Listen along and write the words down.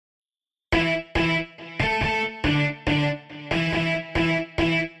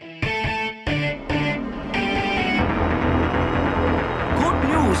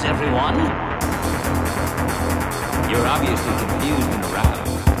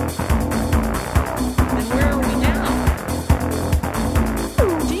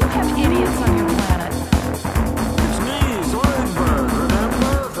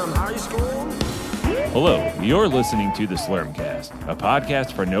You're listening to the Slurmcast, a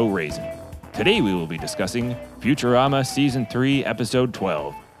podcast for no reason. Today we will be discussing Futurama Season 3, Episode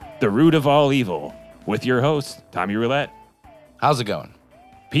 12, The Root of All Evil, with your host, Tommy Roulette. How's it going?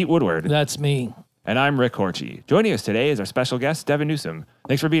 Pete Woodward. That's me. And I'm Rick Horchie. Joining us today is our special guest, Devin Newsom.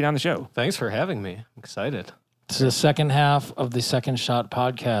 Thanks for being on the show. Thanks for having me. I'm excited. It's the second half of the Second Shot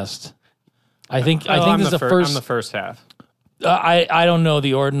podcast. I think I'm this is the first. I'm the first half. I don't know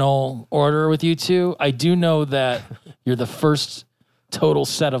the ordinal order with you two. I do know that you're the first total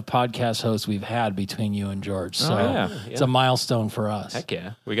set of podcast hosts we've had between you and George. So it's a milestone for us. Heck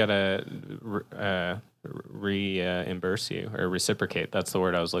yeah. We got to reimburse you or reciprocate. That's the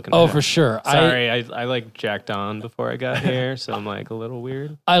word I was looking for. Oh, for sure. Sorry, I like jacked on before I got here, so I'm like a little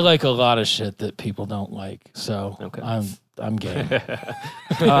weird. I like a lot of shit that people don't like. So I'm game.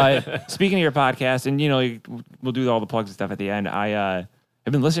 Speaking of your podcast, and we'll do all the plugs and stuff at the end. I've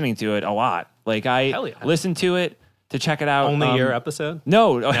been listening to it a lot. Like I listened to it to check it out. Only your episode?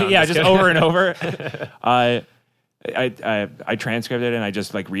 No, yeah, just over and over. I transcribed it and I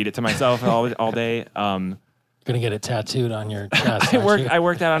just like read it to myself all day. Gonna get it tattooed on your chest. I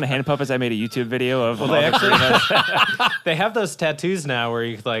worked out on a hand puppets. I made a YouTube video of. Well, they actually they have those tattoos now where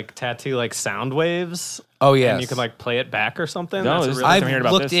you like tattoo like sound waves. Oh yeah, and you can like play it back or something. No, I've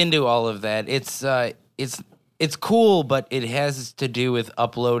looked into all of that. It's cool, but it has to do with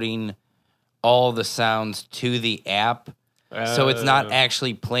uploading all the sounds to the app. So it's not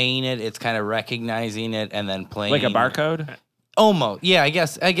actually playing it; it's kind of recognizing it and then playing like a barcode. Almost, yeah. I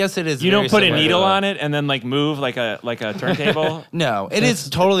guess it is. You don't put a needle on it and then like move like a turntable. No, it is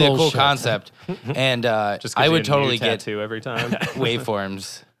totally a cool concept, and just I would totally get tattoo every time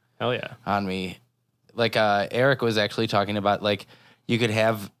waveforms. Hell yeah, on me. Like Eric was actually talking about, like you could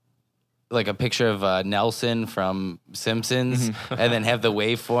have like a picture of Nelson from Simpsons, and then have the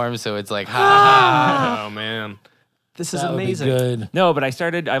waveform, so it's like ha. Oh man. This is that amazing. Would be good. No, but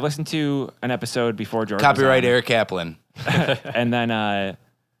I listened to an episode before George. Copyright Eric Kaplan. and then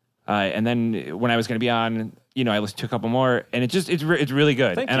when I was going to be on, I listened to a couple more, and it's really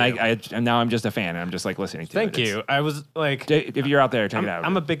good. Thank and you. and now I'm just a fan, and I'm just like listening to it. Thank you. I was like, if you're out there, check it out.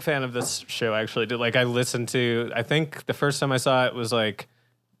 I'm a big fan of this show. Actually, like I listened to. I think the first time I saw it was like.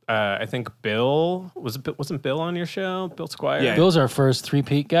 I think Bill wasn't Bill on your show? Bill Squire? Yeah. Bill's our first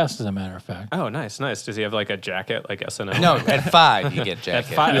three-peat guest, as a matter of fact. Oh, nice. Does he have like a jacket like SNL? No, at 5 you get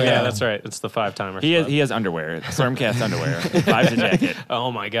jacket. At 5, yeah, that's right. It's the 5-timer. He has underwear. Slurmcast underwear. 5's a jacket. Oh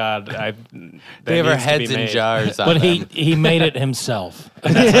my God! They have our heads in jars. But he made it himself.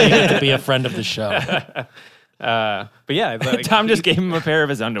 And that's how you get to be a friend of the show. But yeah, like, Tom just gave him a pair of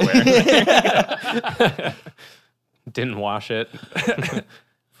his underwear. Didn't wash it.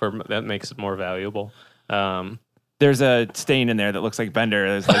 That makes it more valuable. There's a stain in there that looks like Bender.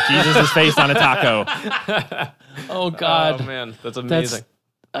 There's like Jesus' face on a taco. Oh God! Oh man, that's amazing.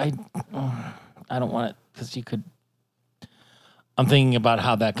 I don't want it because you could. I'm thinking about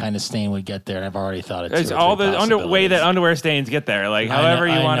how that kind of stain would get there, and I've already thought it. It's all the way that underwear stains get there. Like however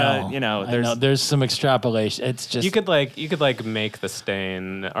you want to, there's some extrapolation. It's just you could make the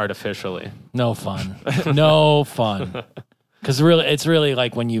stain artificially. No fun. No fun. Because it's really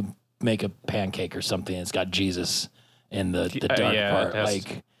like when you make a pancake or something, it's got Jesus in the dark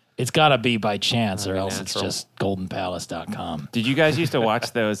part. It's got to be by chance, or else natural. it's just goldenpalace.com. Did you guys used to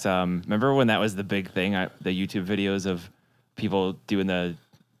watch those? Remember when that was the big thing? The YouTube videos of people doing the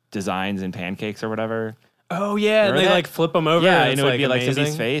designs and pancakes or whatever. Oh yeah, and they like flip them over. Yeah, and it would be like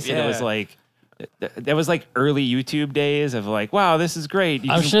somebody's face, and it was like. That was like early YouTube days of like, wow, this is great.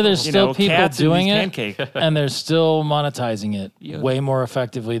 I'm sure there's still people doing it, pancake. And they're still monetizing it way more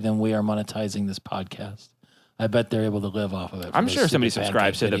effectively than we are monetizing this podcast. I bet they're able to live off of it. I'm sure somebody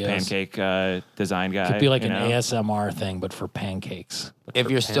subscribes to the pancake design guy. It could be like an ASMR thing, but for pancakes. If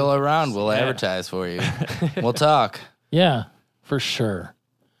you're still around, we'll advertise for you. We'll talk. Yeah, for sure.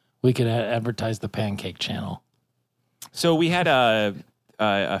 We could advertise the pancake channel. So we had a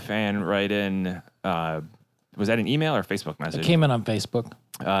fan write in, was that an email or Facebook message? It came in on Facebook.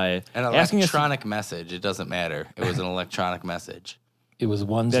 An electronic message. It doesn't matter. It was an electronic message. It was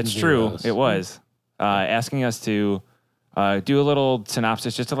ones That's and true. zeros. It was. Asking us to do a little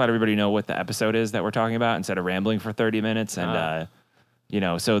synopsis just to let everybody know what the episode is that we're talking about instead of rambling for 30 minutes. And,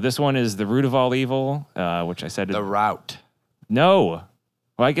 so this one is The Root of All Evil, which I said. The route. No.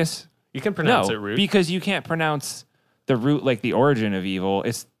 Well, I guess. You can pronounce it root. Because you can't pronounce the root, like the origin of evil.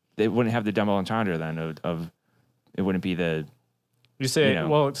 It wouldn't have the double entendre then of it wouldn't be the. You say,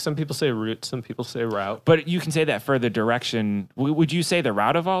 well, some people say root, some people say route. But you can say that for the direction. Would you say the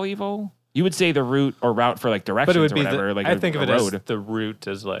route of all evil? You would say the route or route for like directions But it would or be whatever. I think of it road. as the route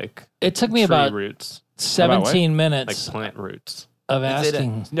as like It took me tree about roots, 17 like minutes plant roots. of Is it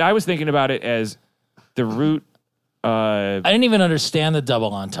asking. No, I was thinking about it as the route. I didn't even understand the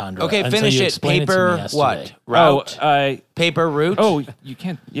double entendre. Okay, until finish you it. explained Paper to me yesterday. what? Route? Paper route? Oh, you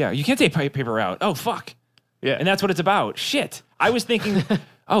can't. Yeah, you can't say paper route. Oh, fuck. Yeah, And that's what it's about. Shit. I was thinking.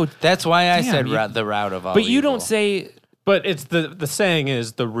 Oh, That's why I Damn, said you- the route of all but you evil. don't say. but it's the saying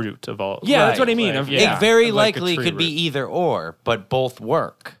is the root of all. Yeah, that's Right. what I mean. Like, Yeah. It very of, like, a likely tree could be root. either or, but both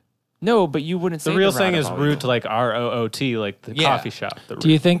work. No, but you wouldn't say The real route saying of is all root, evil. like ROOT, like the Yeah. coffee shop. The Do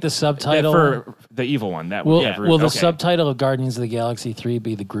you root. think the That subtitle for the evil one. That will would yeah, root. will the Okay. subtitle of Guardians of the Galaxy 3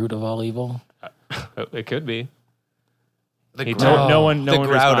 be the Groot of all evil? It could be The He grout- told- No one. No the one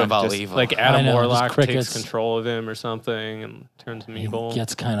grout responded, of all just- evil. like I Adam know, just Warlock crickets. takes control of him or something and turns him evil. It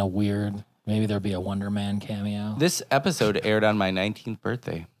gets kind of weird. Maybe there'll be a Wonder Man cameo. This episode aired on my 19th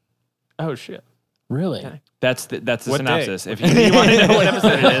birthday. Oh shit! Really? That's the What synopsis. If you want to know what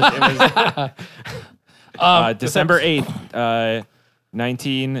episode it is, it was December 8th,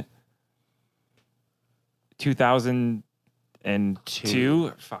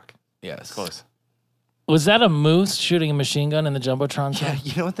 2002. Fuck, Yes. close. Was that a moose shooting a machine gun in the Jumbotron? Yeah, song?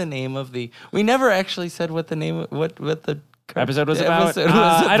 you know what the name of the... We never actually said what the name... What the... Episode was the about. episode was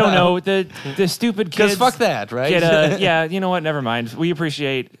I don't about. know the stupid Because kids. fuck that, right? Get yeah, you know what? Never mind. We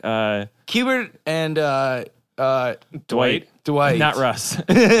appreciate Kubert and Dwight. Dwight. Not Russ.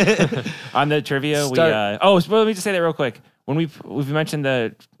 On the trivia, we Start- well, let me just say that real quick. When we've mentioned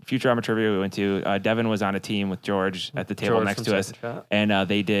the Futurama trivia we went to, Devin was on a team with George at the table George next from to us, Second Shot. and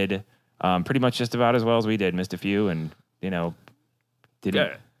they did pretty much just about as well as we did. Missed a few, and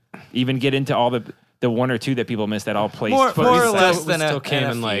didn't even get into all the one or two that people missed that all placed. More but or we- less we than still a came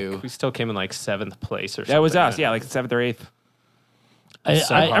in few. we still came in like 7th place or something. That was us, yeah, like 7th or 8th.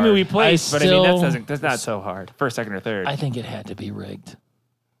 So I mean, we hard. placed, but I mean that's It's not so hard. first, second, or third. I think it had to be rigged.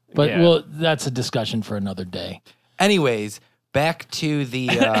 But Yeah. well, that's a discussion for another day. Anyways, back to the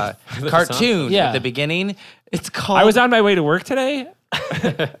cartoon Yeah. at the beginning. It's called... I was on my way to work today.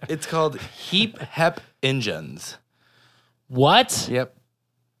 It's called Heap Hep Engines. What? Yep.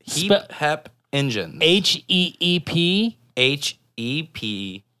 Heap Spe- Hep Engines. HEEP?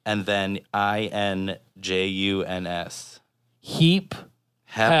 HEP and then INJUNS. Heap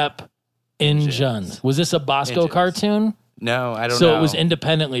Hep. Hep Engines. Was this a Bosco Engines. cartoon? No, I don't So know. it was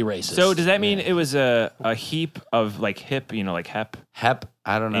independently racist. So does that mean it was a heap of like hip, like hep? Hep.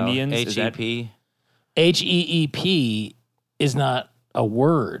 I don't know. Indians, is that- HEP. HEEP is not a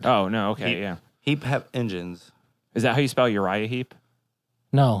word. Oh no, okay, yeah. Heap Hep Engines. Is that how you spell Uriah Heep?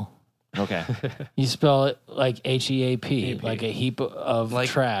 No. Okay. You spell it like HEAP, like a heap of Like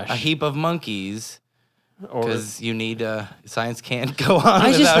trash. a heap of monkeys. Or Because you need science can't go on I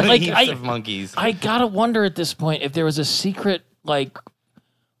just, without like, heaps I- of monkeys. I gotta wonder at this point if there was a secret, like,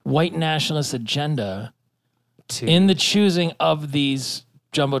 white nationalist agenda in the choosing of these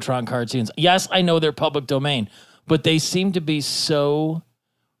Jumbotron cartoons. Yes, I know they're public domain, but they seem to be so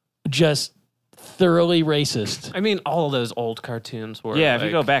just thoroughly racist. I mean, all of those old cartoons were. Yeah, if you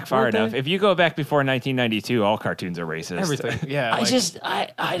like- go back far weren't they? enough, if you go back before 1992, all cartoons are racist. everything. Yeah,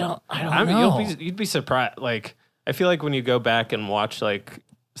 I don't I mean, know. you'd be surprised. Like, I feel like when you go back and watch like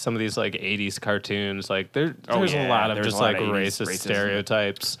some of these like 80s cartoons, like there's yeah, a lot of there's just a lot like of 80s racist racism.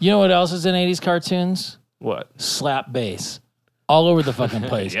 stereotypes. You know what else is in 80s cartoons? What? Slap bass. All over the fucking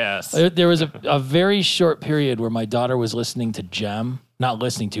place. Yes. There was a very short period where my daughter was listening to Gem, not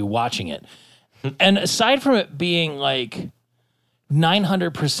listening to, watching it. And aside from it being like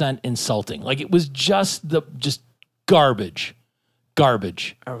 900% insulting, like it was just garbage.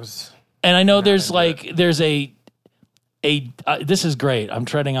 I was. And I know there's a this is great. I'm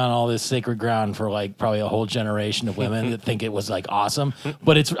treading on all this sacred ground for like probably a whole generation of women that think it was like awesome.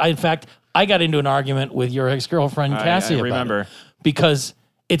 But in fact, I got into an argument with your ex-girlfriend Cassie I about remember. it because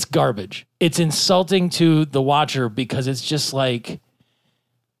it's garbage. It's insulting to the watcher because it's just like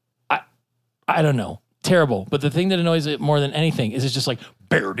I don't know, terrible. But the thing that annoys it more than anything is it's just like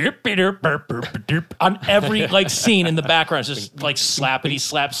on every like scene in the background. It's just like slappity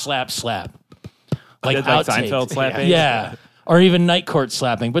slap slap slap. Like Like outtakes. Seinfeld slapping? Yeah. Or even Night Court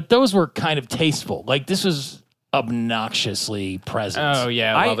slapping. But those were kind of tasteful. Like this was obnoxiously present. Oh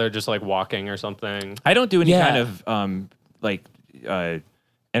yeah, I- while they're just like walking or something. I don't do any Yeah. kind of like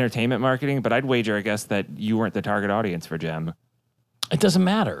entertainment marketing, but I'd wager, I guess, that you weren't the target audience for Gem. It doesn't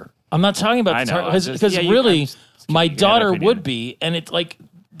matter. I'm not talking about I the know, target I'm just- because yeah, I'm really just my giving an daughter opinion. would be, and it's like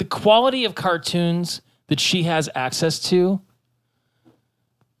the quality of cartoons that she has access to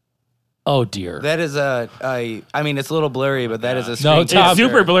Oh dear. That is I mean, it's a little blurry, but that is a No, screen Tom, It's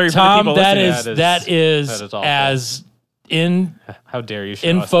super blurry for the Tom, people that listening. is That is awful. as in How dare you show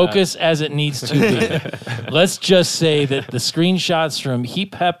in us focus as it needs to be. Let's just say that the screenshots from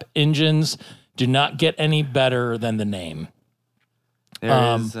Heap Hep Engines do not get any better than the name.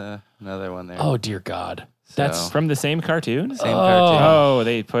 There is another one there. Oh dear God. That's From the same cartoon? Same cartoon. Oh,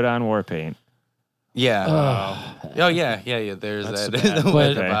 they put on war paint. Yeah. Oh yeah. There's that bad. at the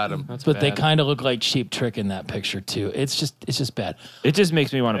But- bottom. but they kind of look like Cheap Trick in that picture too. It's just bad. It just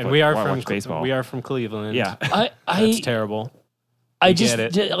makes me want that. to And we are watch from baseball. We are from Cleveland. Yeah. That's terrible. I get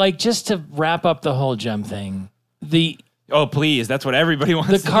it. like just to wrap up the whole Gem thing. The Oh, please. That's what everybody wants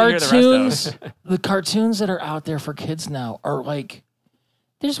the to hear cartoons, the rest the cartoons that are out there for kids now are like,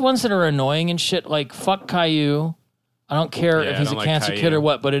 there's ones that are annoying and shit. Like fuck Caillou. I don't care Yeah, if I he's a don't like cancer kid Caillou. or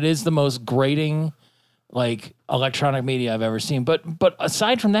what, but it is the most grating, like electronic media I've ever seen. But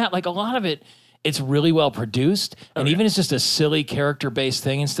aside from that, like a lot of it, it's really well produced, and even it's just a silly character based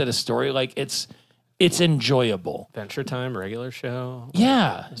thing instead of story. Like it's enjoyable. Adventure Time, regular show.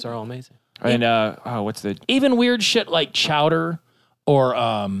 Yeah, These are all amazing. of us. And what's the even weird shit like Chowder or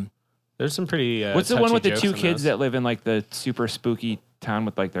There's some pretty. what's the one touchy with the jokes two in kids those. that live in like the super spooky town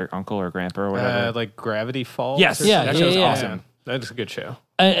with like their uncle or grandpa or whatever? Like Gravity Falls? Yes. or Yeah, something? that show's awesome. Yeah, that is a good show.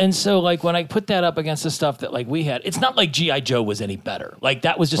 and so like when I put that up against the stuff that like we had, it's not like G.I. Joe was any better. Like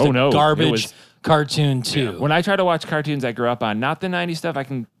that was just Oh, a no, it garbage was- cartoon too. When I try to watch cartoons I grew up on, not the 90s stuff, I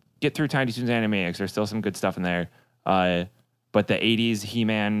can get through Tiny Toons Animaniacs. There's still some good stuff in there. But the 80s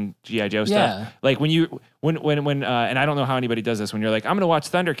He-Man, G.I. Joe Yeah. stuff. Like when and I don't know how anybody does this, when you're like, I'm going to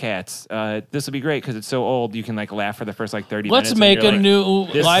watch Thundercats. This will be great because it's so old. You can like laugh for the first like 30 Let's minutes. make and a you're like,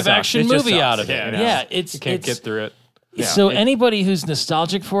 new this live sucks. action It just movie sucks. out of it. Yeah, I know. Yeah, it's You can't get through it. so anybody who's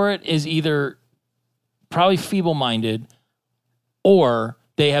nostalgic for it is either probably feeble-minded or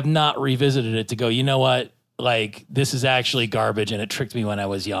they have not revisited it to go, you know what? Like, this is actually garbage and it tricked me when I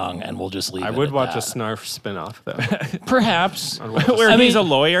was young and we'll just leave it I would at watch a that. Snarf spinoff though. Perhaps. Where I he's mean- a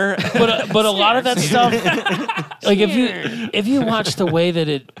lawyer. But a lot of that stuff, like if you watch the way that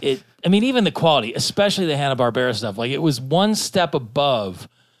it I mean, even the quality, especially the Hanna-Barbera stuff, like it was one step above.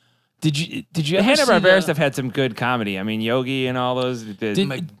 Did you ever Hanna-Barbera see stuff had some good comedy. I mean, Yogi and all those.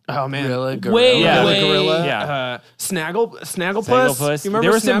 Oh man, Gorilla, Way, Yeah. way, Gorilla. Yeah. Snagglepuss. Snagglepuss. You remember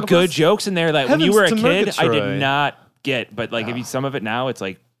There were some Snagglepuss? good jokes in there that when you Heavens were a to kid, I did Murgatroyd. not get. But like, if you some of it now, it's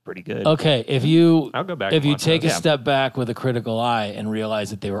like pretty good. Okay, if you I'll go back if and you watch take those. a step back with a critical eye and realize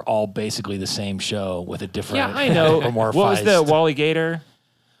that they were all basically the same show with a different Yeah, I know. What was the Wally Gator?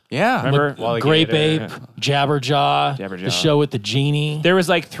 Yeah. Remember? Wally Grape Gator. Ape, Jabberjaw, the Jabberjaw. show with the genie? There was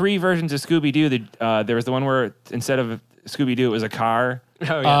like 3 versions of Scooby Doo. There was the one where instead of Scooby Doo, it was a car.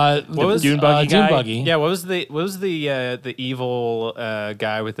 Oh, yeah. What was- Dune Buggy Dune guy? Buggy? Yeah, what was the evil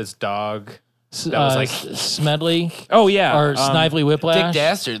guy with his dog? That was like Smedley Oh yeah, or Snively Whiplash. Dick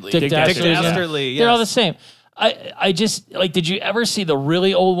Dastardly. Dick Dick Dastardly. yeah. Dastardly, They're all yes. the same. I just like. Did you ever see the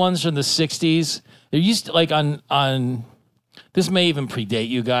really old ones from the '60s? There used to like on. This may even predate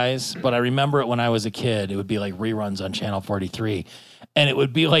you guys, but I remember it when I was a kid. It would be like reruns on Channel 43, and it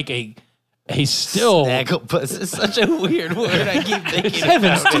would be like a still. Snagglepuss is such a weird word. I keep thinking.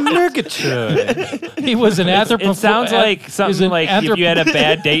 Heavens to Murgatroyd. He was an anthropomorphic. It sounds like something like if you had a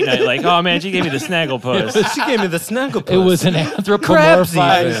bad date night, like, oh man, she gave me the Snagglepuss. She gave me the Snagglepuss. It was an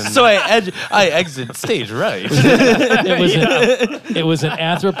anthropomorphized. So I exit stage right. It was an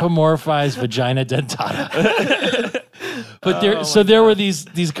anthropomorphized vagina dentata. But there were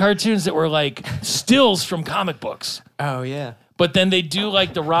these cartoons that were like stills from comic books. Oh yeah. But then they do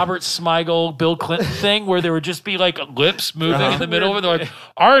like the Robert Smigel, Bill Clinton thing where there would just be like lips moving in the middle where they're like,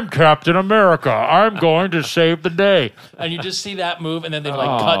 I'm Captain America. I'm going to save the day. And you just see that move and then they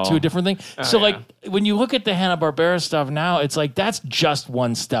like cut to a different thing. So like when you look at the Hanna-Barbera stuff now, it's like that's just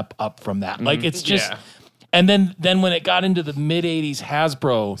one step up from that. Like it's just Yeah. and then when it got into the mid 80s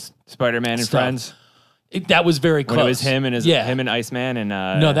Hasbro, Spider-Man and Stuff. Friends. that was very close. When it was him and him and Iceman and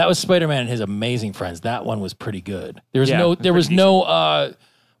No, that was Spider-Man and his amazing friends. That one was pretty good. There was Yeah, there was no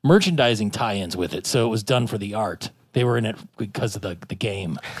merchandising tie-ins with it, so it was done for the art. They were in it because of the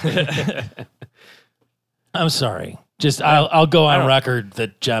game. I'm sorry. Just I'll go on record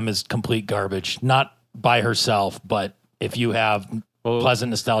that Gem is complete garbage. Not by herself, but if you have pleasant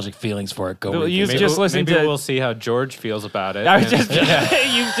nostalgic feelings for it, go Well, read you've it. just listened maybe to. we'll see how George feels about it. I was And-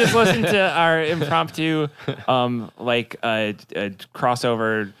 just you've just listened to our impromptu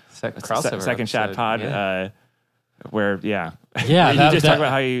crossover crossover second shot episode, pod yeah. where Yeah, you that- just that- talk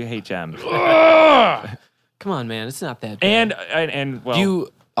about how you hate Gem Come on, man, it's not that bad. and well Do you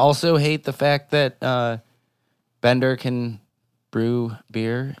also hate the fact that Bender can brew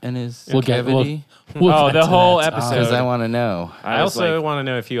beer in his We'll get cavity? Oh, the whole episode. Because I want to know. I was also like- want to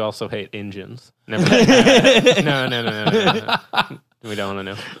know if you also hate engines. Never mind. No. We don't want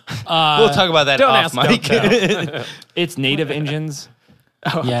to know. We'll talk about that Don't off ask, mic. don't tell. It's native engines.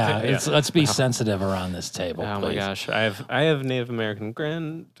 Yeah, let's be sensitive around this table. Oh my please. gosh, I have Native American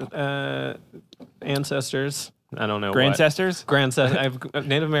ancestors. I don't know Grandcestors? I have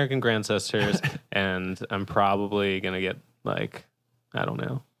Native American grandcestors, and I'm probably gonna get like, I don't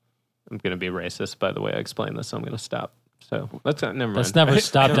know. I'm gonna be racist by the way I explain this, so I'm gonna stop. So let's never mind. That's never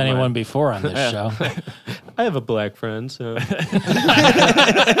stopped Never anyone mind. before on this show. I have a black friend, so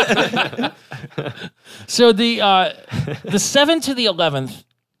So the 7th to the 11th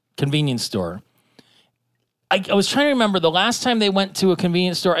convenience store. I was trying to remember the last time they went to a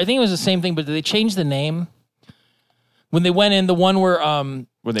convenience store. I think it was the same thing, but did they change the name? When they went in, the one where When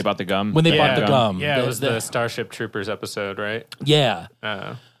they bought the gum. when they bought the gum. Yeah, it was the Starship Troopers episode, right? yeah.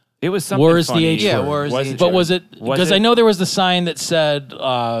 It was something War is the funny. H Yeah, word. war is the H But word. was it Was because it- I know there was the sign that said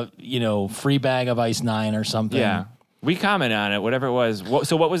free bag of Ice 9 or something. Yeah. We commented on it, whatever it was.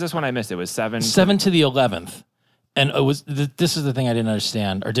 So what was this one I missed? It was 7. 7 to the 11th. And it was this is the thing I didn't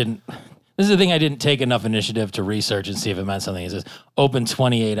understand or didn't this is the thing I didn't take enough initiative to research and see if it meant something. It says open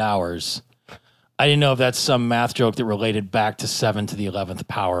 28 hours. I didn't know if that's some math joke that related back to 7 to the 11th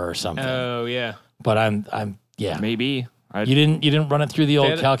power or something. Oh yeah. But I'm yeah. Maybe. You didn't run it through the old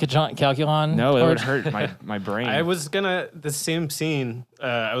They had calculon? No, it would part? hurt my brain. I was gonna the same scene.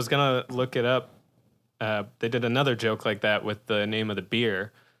 I was gonna look it up. They did another joke like that with the name of the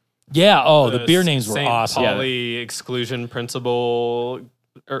beer. Yeah. Oh, the beer names were St. awesome. Pauli exclusion principal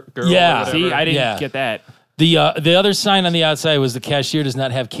girl. Yeah. or whatever. See, I didn't Yeah. get that. The other sign on the outside was the cashier does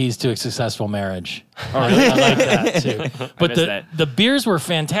not have keys to a successful marriage. Oh, really? I like that too. But missed the that. the beers were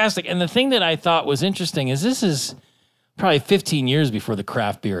fantastic, and the thing that I thought was interesting is this is probably 15 years before the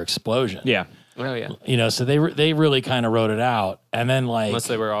craft beer explosion. Yeah. Oh yeah. So they really kind of wrote it out, and then Unless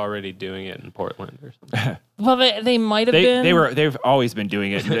they were already doing it in Portland or something. well they might have been. They've always been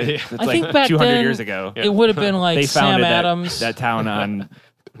doing it. It's I like think back 200 then, years ago. It would have been like They Sam founded Adams, that town on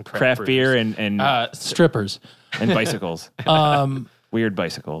craft beer and strippers. bicycles. Weird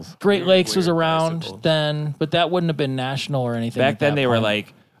bicycles. Great Lakes was weird around bicycles. then, but that wouldn't have been national or anything. Back at then that they were point.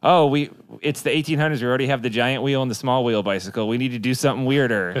 like, oh, it's the 1800s. We already have the giant wheel and the small wheel bicycle. We need to do something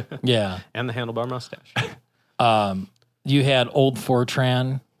weirder. yeah. And the handlebar mustache. You had Old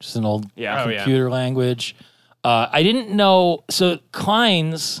Fortran, just an old Yeah. Oh, yeah. computer language. I didn't know. So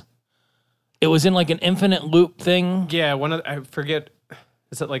Klein's, it was in like an infinite loop thing. Yeah, I forget.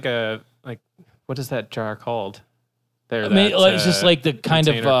 Is it like what is that jar called? There, I mean, that, it's just like the kind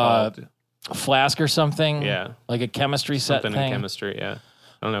of container called flask or something. Yeah. Like a chemistry set something thing. in chemistry. Yeah,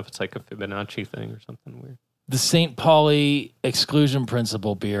 I don't know if it's like a Fibonacci thing or something weird. The St. Pauli exclusion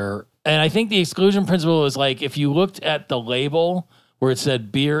principle beer. And I think the exclusion principle is like if you looked at the label where it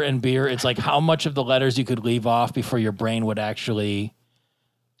said beer and beer, it's like how much of the letters you could leave off before your brain would actually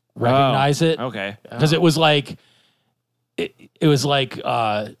recognize it. Okay. Because it was like it was like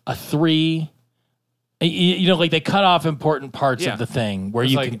a 3. Like they cut off important parts Yeah. of the thing where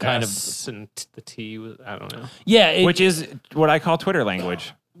It's you like can kind S and the T was, I don't know. of Which is what I call Twitter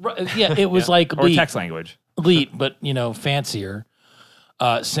language it was like or leet, text language. but fancier.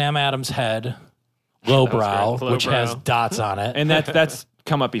 Sam Adams head, lowbrow, great. which has Lowbrow. dots on it. And that's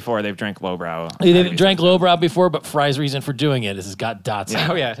come up before. They've drank lowbrow. They've drank lowbrow before, but Fry's reason for doing it is it's got dots on it.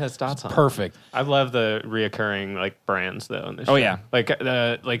 Oh yeah, it has dots on. Perfect. I love the reoccurring like brands though in this. Oh, show. yeah.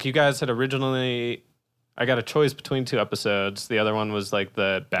 Like you guys had originally. I got a choice between 2 episodes. The other one was like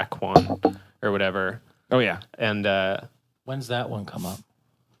the Beck one or whatever. Oh yeah. And When's that one come up?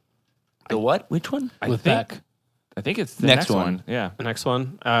 The what? Which one? With think- Beck? I think it's the Next next, one. one. Yeah. the next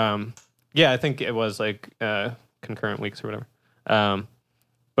one, yeah, I think it was like concurrent weeks or whatever.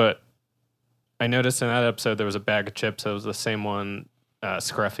 But I noticed in that episode there was a bag of chips. That was the same one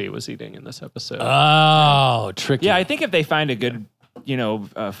Scruffy was eating in this episode. Oh, tricky. Yeah, I think if they find a good,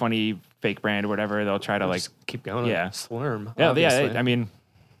 funny fake brand or whatever, they'll try to like. Just keep going. yeah. And slurm. Yeah, obviously. I mean,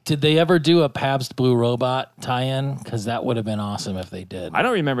 Did they ever do a Pabst Blue Robot tie-in? Because that would have been awesome if they did. I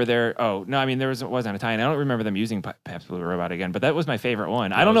don't remember their. Oh no, I mean there wasn't a tie-in. I don't remember them using Pabst Blue Robot again, but that was my favorite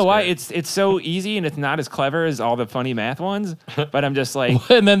one. I don't know was why great. it's so easy and it's not as clever as all the funny math ones. But I'm just like,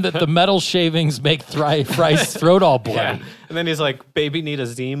 And then the metal shavings make Fry's throat all bloody. Yeah. And then he's like, "Baby, need a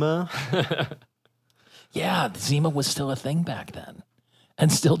Zima." Yeah, the Zima was still a thing back then,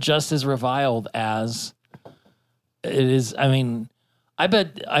 and still just as reviled as it is. I mean, I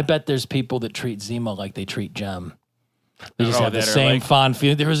bet there's people that treat Zima like they treat Gem. They just Oh, have the that are same like- fond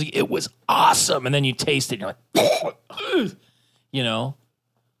feeling. It was awesome, and then you taste it, and you're like, you know?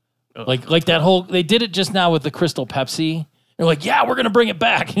 Like that whole, they did it just now with the Crystal Pepsi. They're like, yeah, we're going to bring it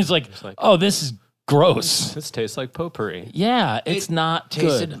back. And it's like, oh, this is gross. This tastes like potpourri. Yeah, it's not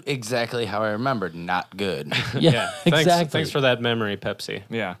tasted good. exactly how I remembered. Not good. Yeah, exactly. Thanks for that memory, Pepsi.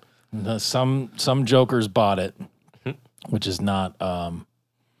 Yeah. Some jokers bought it, which is not, to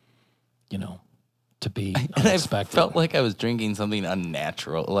be unexpected. I felt like I was drinking something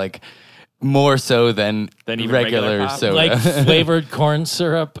unnatural, like more so than even regular regular pop? soda. Like flavored corn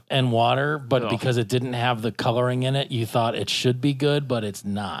syrup and water, but because it didn't have the coloring in it, you thought it should be good, but it's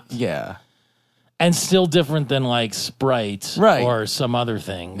not. Yeah. And still different than like Sprite or some other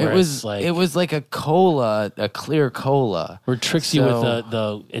thing. It was like a cola, a clear cola. Where it tricks you with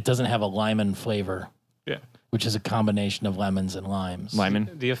the it doesn't have a limon flavor. Yeah. Which is a combination of lemons and limes. Limon.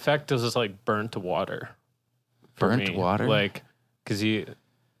 The effect is just like burnt water. Burnt water? Like, because it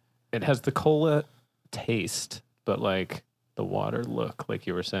has the cola taste, but like the water look, like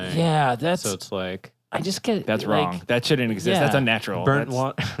you were saying. Yeah, so it's like I just get that's wrong. That shouldn't exist. Yeah. That's unnatural. burnt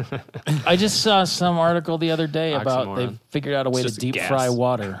water. I just saw some article the other day about Oxymoron. they figured out a way to just deep gas. fry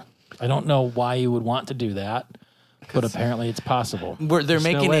water. I don't know why you would want to do that, but apparently it's possible. They're There's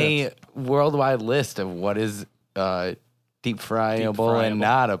no making way a worldwide list of what is deep friable and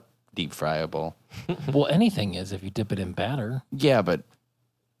not a deep friable. Well, anything is if you dip it in batter. Yeah, but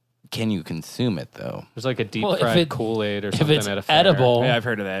can you consume it though? There's like a deep Well, if fried it- Kool-Aid or If something it's at a fair. edible Yeah, I've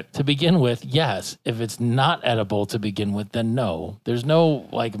heard of that. to begin with, yes. If it's not edible to begin with, then no. There's no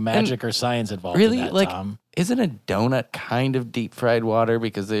like magic or science involved Really, in that, like, Tom. isn't a donut kind of deep fried water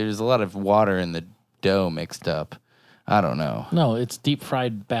because there's a lot of water in the dough mixed up? I don't know, No, it's deep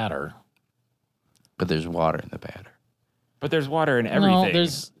fried batter. but there's water in the batter, But there's water in everything. No,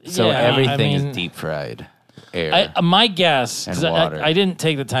 there's so yeah, everything I mean, is deep fried. Air. my guess, And 'cause water. I didn't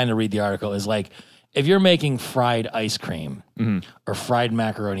take the time to read the article, is like if you're making fried ice cream or fried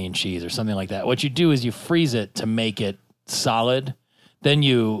macaroni and cheese or something like that, what you do is you freeze it to make it solid. Then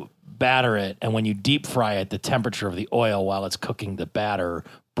you batter it, and when you deep fry it, the temperature of the oil while it's cooking the batter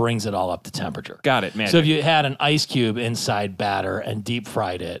brings it all up to temperature. Got it, man. So if you had an ice cube inside batter and deep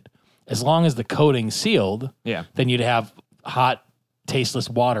fried it, as long as the coating's sealed, Yeah. then you'd have hot, tasteless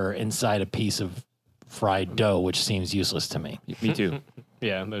water inside a piece of fried dough, which seems useless to me. Me too.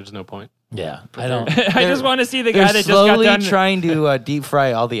 Yeah, there's no point. Yeah, I don't. I just want to see the They're guy that just got slowly done. trying to deep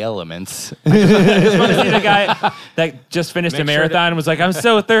fry all the elements. I just want to see the guy that just finished a Make sure marathon and was like, "I'm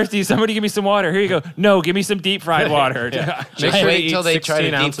so thirsty. Somebody give me some water." Here you go. No, give me some deep fried water. Just sure to wait eat till they try to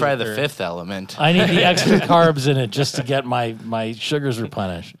 16 deep fry ounces the or- fifth element. I need the extra carbs in it just to get my sugars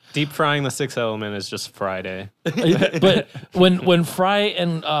replenished. Deep frying the sixth element is just Friday. But when Fry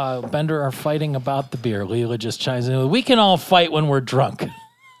and Bender are fighting about the beer, Leela just chimes in, "We can all fight when we're drunk,"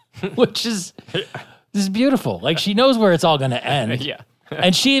 which is beautiful. Like she knows where it's all going to end. Yeah.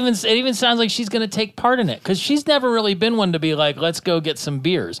 And it even sounds like she's going to take part in it because she's never really been one to be like, let's go get some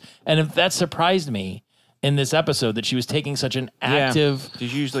beers. And if that surprised me in this episode that she was taking such an active.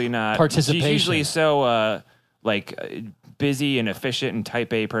 She's usually not. participation. She's usually so busy and efficient and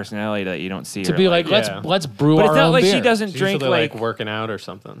type A personality that you don't see To her be like, Yeah. let's brew But our it's not own like beer. she doesn't She's drink usually like. working out or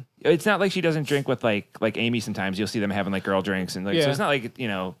something. It's not like she doesn't drink with like Amy. Sometimes you'll see them having like girl drinks and like. So Yeah. it's not like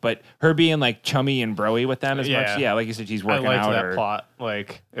but her being like chummy and broy with them as much. Yeah, like you said, she's I working liked out. that or, plot.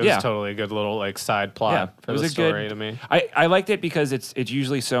 Like it was Yeah. totally a good little like side plot Yeah, for it was the a story good. to me. I liked it because it's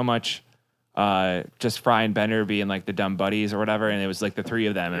usually so much. Just Fry and Bender being like the dumb buddies or whatever, and it was like the three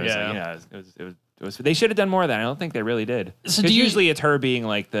of them. And it was Yeah. like, it was. They should have done more of that. I don't think they really did. So 'Cause do you- usually it's her being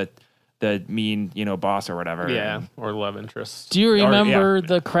like the mean boss or whatever. Yeah, and- or love interest. Do you yeah. remember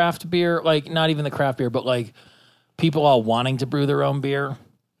the craft beer? Like, not even the craft beer, but like people all wanting to brew their own beer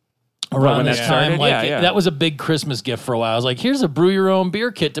around when this that time. started? Like, Yeah. that was a big Christmas gift for a while. I was like, here's a brew your own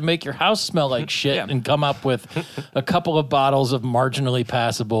beer kit to make your house smell like shit Yeah. and come up with a couple of bottles of marginally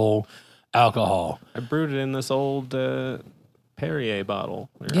passable alcohol. I brewed it in this old Perrier bottle.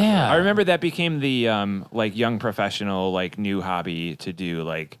 Yeah. I remember that became the like young professional like new hobby to do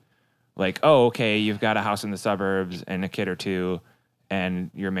like oh okay, you've got a house in the suburbs and a kid or two and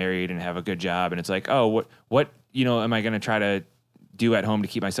you're married and have a good job and it's like oh what am I going to try to do at home to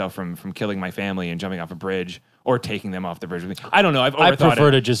keep myself from killing my family and jumping off a bridge or taking them off the bridge with me. I don't know. I've I overthought prefer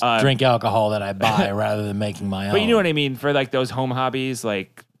it. to just drink alcohol that I buy rather than making my own. But you know what I mean for like those home hobbies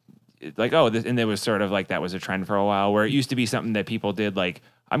like and there was sort of like that was a trend for a while where it used to be something that people did like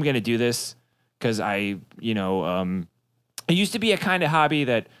I'm going to do this because it used to be a kind of hobby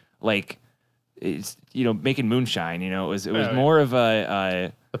that like it's making moonshine it was more of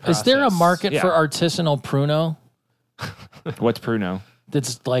a Is there a process. market Yeah. for artisanal Pruno? what's Pruno?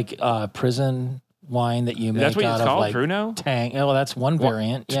 That's like prison wine that you make That's what out it's of called, like Pruno? Tang. Oh, that's one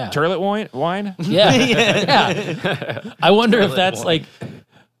variant. Yeah. Turlet wine? Yeah. Yeah. I wonder if that's like,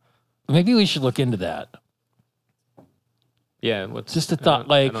 maybe we should look into that. Yeah, what's Just a thought,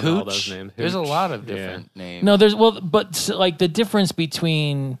 like, I don't know all those Hooch. names. There's a Hooch. lot of different names. No, like the difference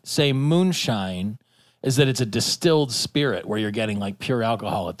between, say, moonshine is that it's a distilled spirit where you're getting like pure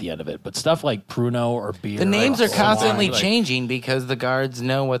alcohol at the end of it. But stuff like Pruno or beer. The names are like, constantly like- changing because the guards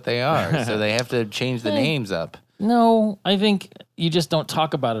know what they are, so they have to change the names up. No, I think you just don't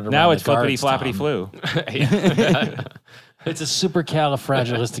talk about it around Now it's the guards, flippity floppity Tom. flu. It's a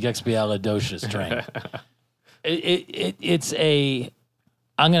supercalifragilisticexpialidocious drink. It's a.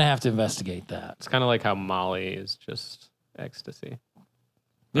 I'm gonna have to investigate that. It's kind of like how Molly is just ecstasy.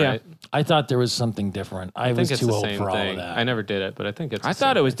 Yeah. Right? I thought there was something different. I was think it's too the old same for all thing. of that. I never did it, but I think it's. I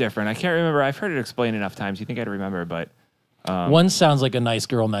thought it was different. I can't remember. I've heard it explained enough times. You think I'd remember, but One sounds like a nice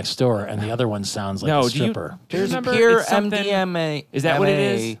girl next door, and the other one sounds like no. a Do you stripper. There's remember pure it's something- MDMA. Is that what it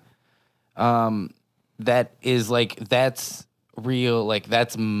is? That is like that's real. Like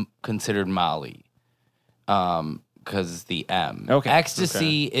that's considered Molly, because the M. Okay.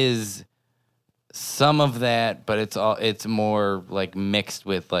 Ecstasy is some of that, but it's more like mixed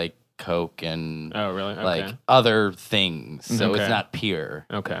with like Coke and Oh, really? Okay. like other things. So Okay. it's not pure.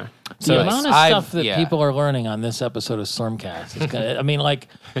 Okay. The So amount of I've- stuff that yeah. people are learning on this episode of Stormcast is gonna. I mean, like,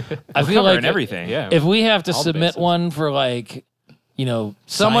 I We're feel covering like everything. Yeah. if we have to All submit bases. one for like,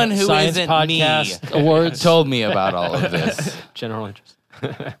 Someone who science isn't podcast me awards, told me about all of this. General interest.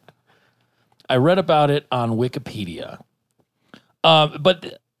 I read about it on Wikipedia.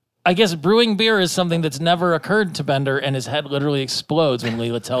 But I guess brewing beer is something that's never occurred to Bender, and his head literally explodes when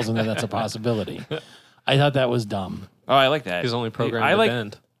Leela tells him that that's a possibility. I thought that was dumb. Oh, I like that. He's only programmed I to like.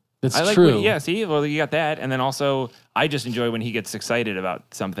 bend. That's I like. true. Yeah. See, well, you got that, and then also, I just enjoy when he gets excited about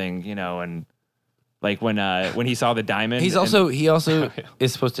something, and like when he saw the diamond. He also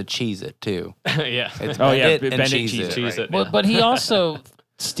is supposed to cheese it too. Yeah. It's Oh, yeah, bend it bend and it, cheese cheese it. Cheese it. Well, yeah. but he also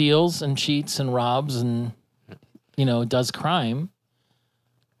steals and cheats and robs and does crime.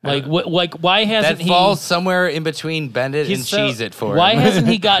 Like why hasn't That he? falls somewhere in between bend it He's and so- cheese it for Why him. hasn't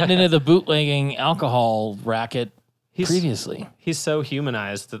he gotten into the bootlegging alcohol racket He's- previously? He's so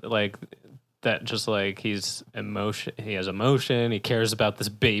humanized that that just like he has emotion, he cares about this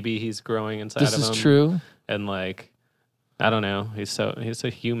baby he's growing inside This of is him. true. And like I don't know, he's a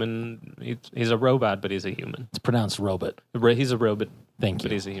human. He's a robot, but he's a human. It's pronounced robot. He's a robot, Thank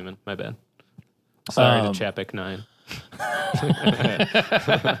but you. he's a human. My bad. Sorry to Chapek 9.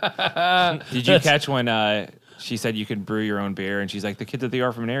 Did you catch when she said you could brew your own beer, and she's like, the kids at the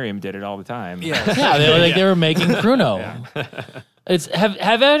orphanarium did it all the time. Yeah. Yeah, they were like they were making Pruno. It's have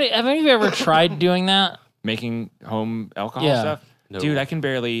any of you ever tried doing that? Making home alcohol Yeah. stuff. No. Dude, I can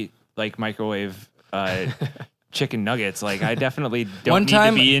barely like microwave chicken nuggets. Like, I definitely don't One need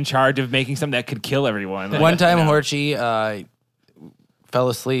time- to be in charge of making something that could kill everyone. Like, One time, you know. Horchie fell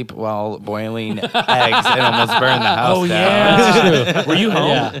aslead while boiling eggs and almost burned the house Oh down. yeah, that's true. Were you home?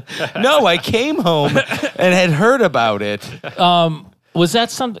 Yeah. No, I came home and had heard about it. Was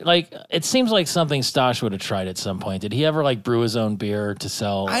that something like? It seems like something Stosh would have tried at some point. Did he ever like brew his own beer to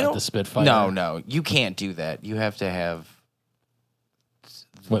sell at the Spitfire? No, you can't do that. You have to have.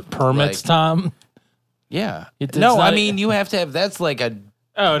 What permits, Like- Tom? Yeah. It's No, I not- mean you have to have. That's like a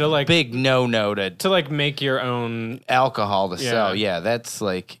Oh, to like big no to to like make your own. alcohol to Yeah. sell. Yeah, that's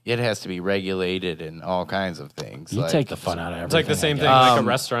like it has to be regulated and all kinds of things. You like, take the fun out of everything. It's like the same I thing. guess. Like a Um,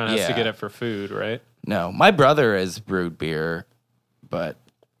 restaurant has to yeah. get it for food, right? No, my brother has brewed beer, but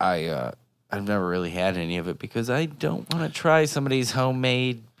I've never really had any of it because I don't want to try somebody's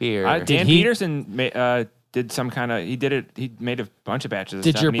homemade beer. Dan he- Peterson did some kind of. He did it. He made a bunch of batches. Of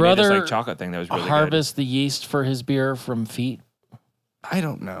Did stuff, your and he made this, brother like chocolate thing that was really harvest the yeast for his beer from feet. I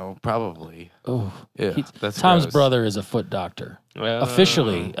don't know, probably. Oh, Yeah, that's Tom's gross. brother is a foot doctor.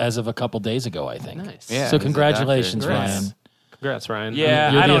 Officially, as of a couple days ago, I think. Nice. Yeah, So he's a congratulations, doctor. Ryan. Congrats, Ryan.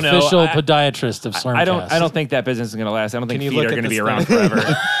 Yeah. You're I the don't know. official I- podiatrist of Slurmcast. I don't think that business is going to last. I don't think you feet look are at going to be this around thing?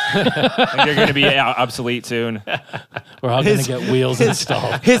 forever. I think they're going to be obsolete soon. We're all going to get wheels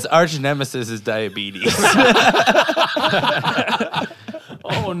installed. His arch nemesis is diabetes.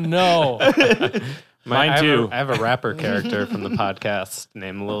 Oh no! Mine I have too. I have a rapper character from the podcast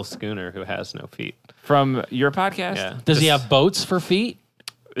named Lil Schooner who has no feet. From your podcast? Yeah. Does he Just- have boats for feet?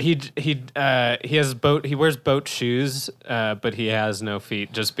 He has boat. He wears boat shoes, but he has no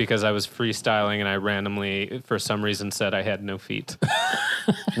feet. Just because I was freestyling and I randomly, for some reason, said I had no feet.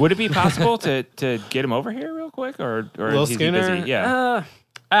 Would it be possible to get him over here real quick, or Lil is he Schooner, busy? Yeah.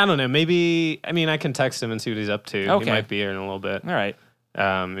 I don't know. Maybe I can text him and see what he's up to. Okay. He might be here in a little bit. All right.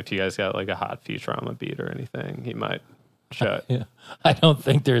 If you guys got like a hot Futurama beat or anything, he might show it. Yeah. I don't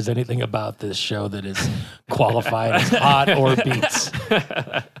think there's anything about this show that is qualified as hot or beats.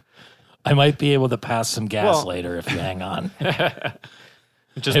 I might be able to pass some gas later if you hang on.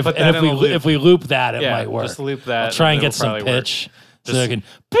 Just put that in a loop. If we loop that, it might work. Just loop that. I'll try and get some pitch so I can.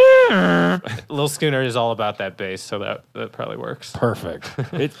 Lil Schooner is all about that bass, so that probably works. Perfect.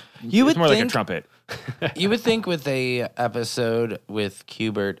 It's would more like a think- trumpet. You would think with a episode with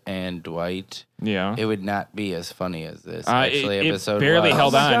Qbert and Dwight, Yeah. it would not be as funny as this. It Episode barely was.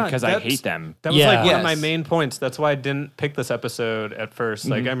 held Oh my on God, because I that's- hate them. That was Yeah. like one of Yes. my main points. That's why I didn't pick this episode at first.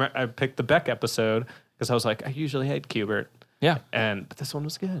 Like I picked the Beck episode because I was like, I usually hate Qbert, Yeah. but this one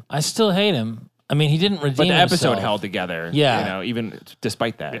was good. I still hate him. I mean, he didn't redeem But the episode himself. held together. Yeah. You know, even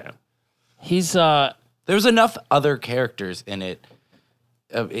despite that. Yeah. He's There's enough other characters in it.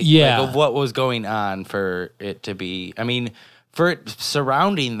 Of what was going on for it to be. I mean, for it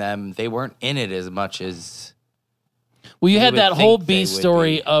surrounding them, they weren't in it as much as. well, you had would that whole think B they would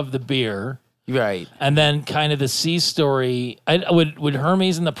story be. of the beer. Right. And then kind of the C story. Would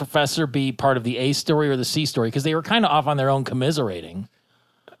Hermes and the professor be part of the A story or the C story? Because they were kind of off on their own commiserating.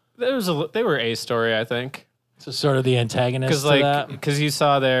 They were a story, I think, So sort of the antagonist to that. because you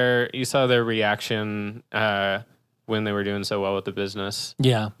saw their reaction when they were doing so well with the business,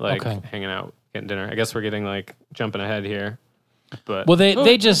 Yeah. like okay. hanging out, getting dinner. I guess we're getting like jumping ahead here, but Well,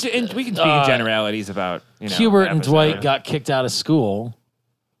 they just And we can speak in generalities about, Hubert and episode. Dwight got kicked out of school.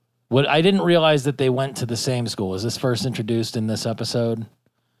 I didn't realize that they went to the same school. Was this first introduced in this episode?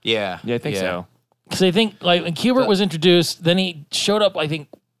 Yeah. Yeah, I think so. Because I think like when Hubert was introduced, then he showed up. I think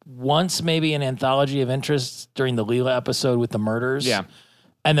once maybe in Anthology of Interest during the Leela episode with the murders. Yeah.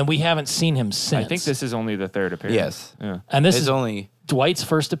 And then we haven't seen him since. I think this is only the third appearance. Yes. Yeah. And this It's is only Dwight's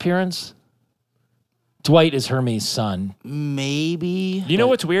first appearance. Dwight is Hermes' son. maybe. You know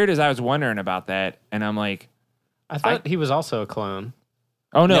what's weird is I was wondering about that, and I'm like, I thought he was also a clone.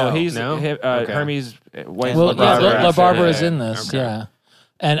 oh no, No. he's No? Okay. Hermes' wife. Well, La Barbara. La Barbara is Yeah, in this, okay. yeah.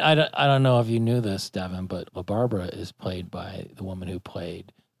 And I don't know if you knew this, Devin, but La Barbara is played by the woman who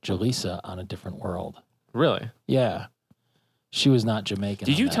played Jaleesa on A Different World. Really? Yeah. She was not Jamaican.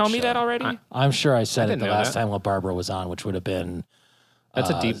 Did on you tell me show. that already? I'm sure I said it didn't the know last that. time La Barbara was on, which would have been That's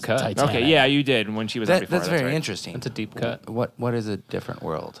a deep cut. Titanic. Okay, yeah, you did when she was on before. That's very right. interesting. That's a deep cut. What is a different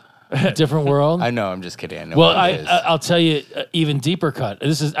world? Different World. I know. I'm just kidding. I know Well, what it is. I'll tell you even deeper cut.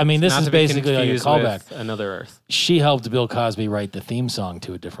 This is Not is to be basically like a confused callback. with Another Earth. She helped Bill Cosby write the theme song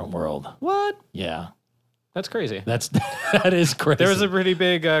to A Different World. What? Yeah, That's crazy. that is crazy. There was a pretty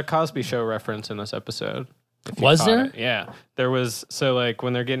big Cosby Show reference in this episode. if you Was caught there? it. Yeah, there was. So like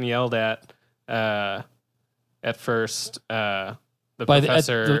when they're getting yelled at first, the by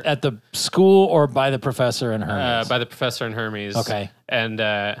professor at the school or by the professor and Hermes. by the professor and Hermes. Okay. and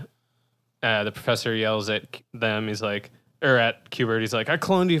the professor yells at them. He's like, or at Qbert, he's like, "I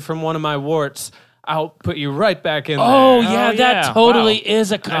cloned you from one of my warts. I'll put you right back in Oh there." yeah, Oh, that yeah. totally Wow.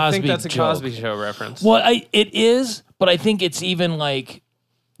 is a Cosby I think that's a joke. Cosby Show reference. Well, it is, but I think it's even like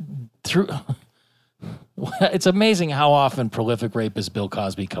through. It's amazing how often prolific rapist Bill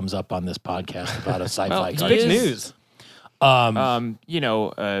Cosby comes up on this podcast about a sci-fi Well, it's cartoon. big news. A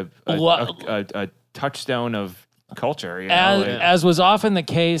touchstone of culture. As was often the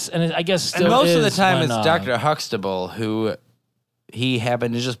case, and I guess still and most of the is time when, it's Dr. Huxtable who he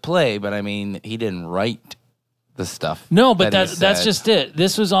happened to just play, but I mean, he didn't write the stuff. No, but that he that's said. just it.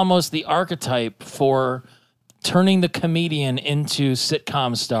 This was almost the archetype for turning the comedian into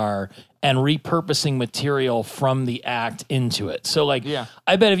sitcom star and repurposing material from the act into it. So like, Yeah.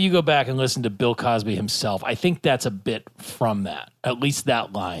 I bet if you go back and listen to Bill Cosby himself, I think that's a bit from that, at least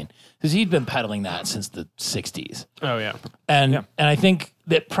that line, because he'd been peddling that since the 60s. Oh yeah. And I think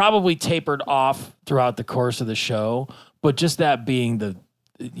that probably tapered off throughout the course of the show, but just that being the,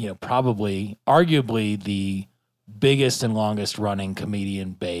 probably, arguably the biggest and longest running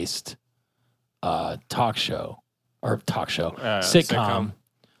comedian based sitcom.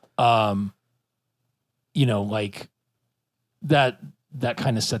 Like that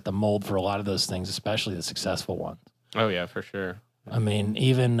kind of set the mold for a lot of those things, especially the successful ones. Oh yeah, for sure. I mean,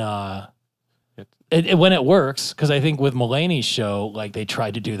 even when it works, because I think with Mulaney's show, like they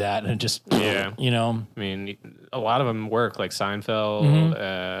tried to do that and it just, Yeah. Mm-hmm. I mean, a lot of them work, like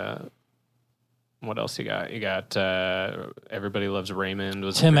Seinfeld. What else you got? You got Everybody Loves Raymond.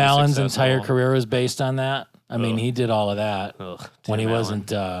 Was Tim pretty Allen's successful. entire career was based on that. I mean, Ugh. he did all of that Ugh, when he Tim Allen.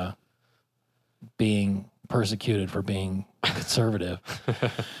 wasn't being persecuted for being conservative.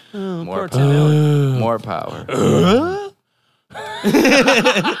 More power. More power.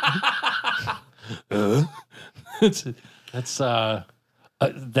 That's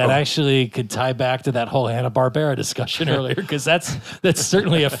That actually could tie back to that whole Hanna-Barbera discussion earlier, because that's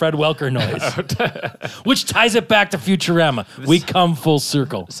certainly a Fred Welker noise, which ties it back to Futurama. We come full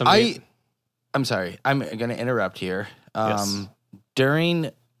circle. I'm sorry. I'm going to interrupt here. Yes.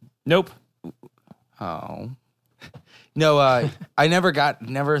 During... Nope. Oh. No, I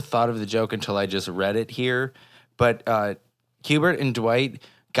never thought of the joke until I just read it here. But Hubert and Dwight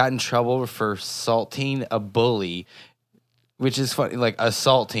got in trouble for salting a bully, which is funny, like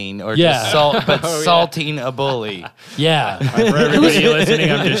assaulting or just salting a bully. Yeah. For everybody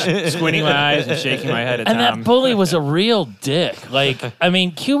listening, I'm just squinting my eyes and shaking my head at And Tom. that bully was a real dick. Like, I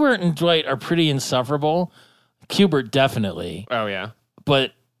mean, Hubert and Dwight are pretty insufferable. Hubert definitely. Oh, yeah.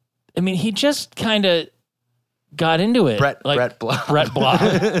 But, I mean, he just kind of got into it. Brett Blob. Brett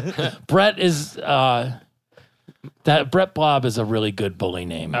Blob. Brett is... that Brett Blob is a really good bully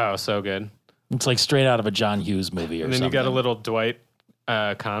name. Oh, so good. It's like straight out of a John Hughes movie or And then something. you got a little Dwight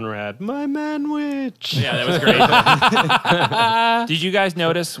Conrad, my man witch. Yeah, that was great. Did you guys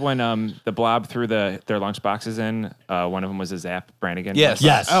notice when the Blob threw their lunch boxes in? One of them was a Zap Brannigan. Yes.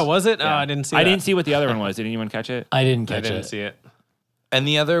 Yes. Oh, was it? Yeah. Oh, I didn't see I that. didn't see what the other one was. Did anyone catch it? I didn't I catch didn't it. see it. And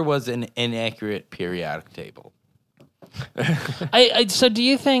the other was an inaccurate periodic table. So do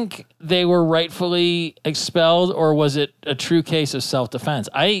you think they were rightfully expelled, or was it a true case of self-defense?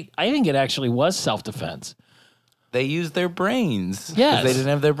 I think it actually was self-defense. They used their brains. 'Cause Yes. they didn't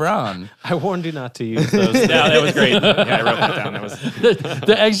have their brawn. I warned you not to use those. Yeah, that was great. Yeah, I wrote that down. That was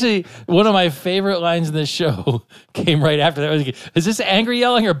Actually, one of my favorite lines in this show came right after that. Is this angry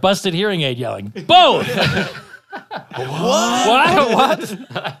yelling or busted hearing aid yelling? Both. What?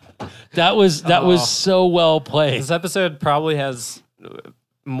 That was so well played. This episode probably has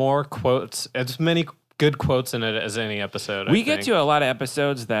more quotes, as many good quotes in it as any episode. we get to a lot of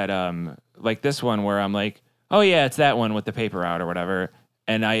episodes that like this one where I'm like, oh yeah, it's that one with the paper out or whatever,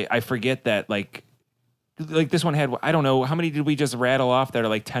 and I forget that like this one had, I don't know, how many did we just rattle off that are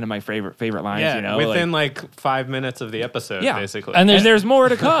like 10 of my favorite lines, Yeah, you know, within like 5 minutes of the episode, Yeah. basically. And and there's more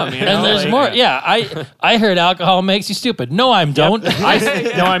to come, you know? And there's like, more. Yeah, I heard alcohol makes you stupid. No, I don't. I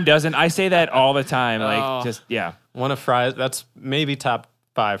say, no, I'm doesn't. I say that all the time. Like, Oh. just, yeah. One of Fry's, that's maybe top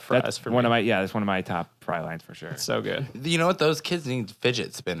 5 fries That's for one me. of my, yeah, that's one of my top fry lines for sure. So good. You know what? Those kids need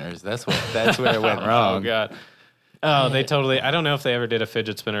fidget spinners. That's where it went Oh, wrong. God. Oh, they totally, I don't know if they ever did a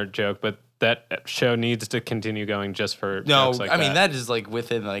fidget spinner joke, but that show needs to continue going just for No, jokes like I mean that is like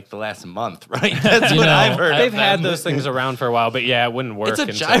within like the last month, right? That's You what know, I've heard. They've of had them. those things around for a while, but yeah, it wouldn't work It's a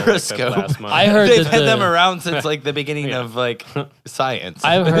until, like, the gyroscope. last month. I heard They've that had them around since like the beginning of like science.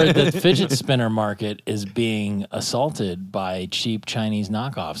 I've heard that fidget spinner market is being assaulted by cheap Chinese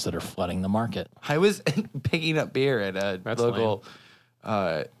knockoffs that are flooding the market. I was picking up beer at a That's local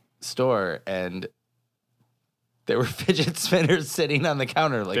store, and there were fidget spinners sitting on the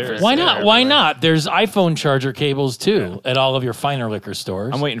counter. Like, There- for Why sale not? Why everywhere. not? There's iPhone charger cables too at all of your finer liquor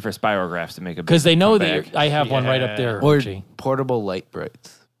stores. I'm waiting for Spirographs to make a Because they know that comeback. I have one right up Yeah. there. Or Richie. portable light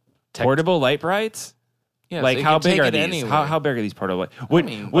brights. portable light brights. Yeah, Like so you how can big take are it these? anywhere. How big are these portable? Would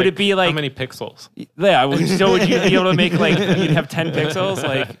mean, would it be like how many pixels? Yeah, so would you be able to make like you'd have 10 pixels?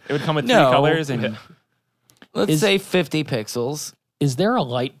 Like it would come with 3 No. colors and Let's Is- say 50 pixels. Is there a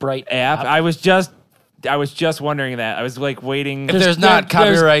light bright app. I was just wondering that. I was like waiting. If there's not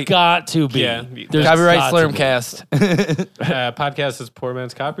copyright- There's got to be. Yeah. There's Copyright got to be. Slurmcast. Podcast is poor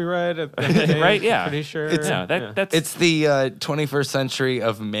man's copyright. I think, Right, yeah. Pretty sure. No, that's It's the 21st century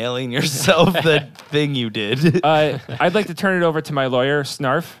of mailing yourself the thing you did. I'd like to turn it over to my lawyer,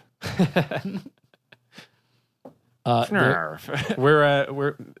 Snarf. There- Snarf.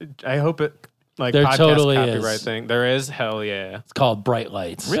 We're. I hope it like There podcast totally copyright is. thing. There is. Hell yeah. it's called bright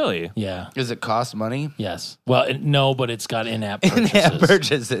lights. Really? Yeah. Does it cost money? Yes. Well, no, but it's got in-app purchases. In-app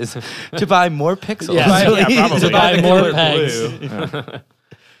purchases to buy more pixels. Yeah, please. yeah, probably. To buy the more color pegs. blue.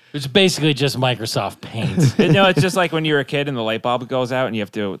 It's basically just Microsoft Paint. No, it's just like when you're a kid and the light bulb goes out and you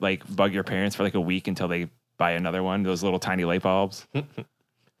have to like bug your parents for like a week until they buy another one. Those little tiny light bulbs.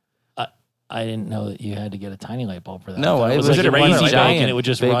 I didn't know that you had to get a tiny light bulb for that. No, I thought it was was like a a regular easy light bake bulb. and it would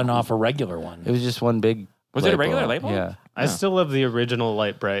just Big- run off a regular one. It was just one big. Was it a regular light bulb? Yeah. I still love the original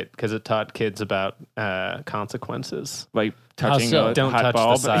Light Bright because it taught kids about consequences. Like touching so? a Don't hot touch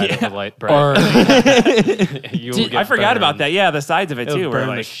bulb. the side Yeah. of the Light Bright. Or You will Did- get I forgot about burned. that. Yeah, the sides of it It'll too. Were burn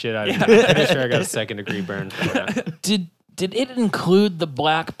the like, shit out of you. I'm pretty sure I got a 2nd-degree burn from that. did it include the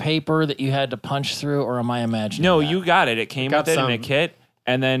black paper that you had to punch through, or am I imagining? no, that? you got it. It came Got with it in a some. kit,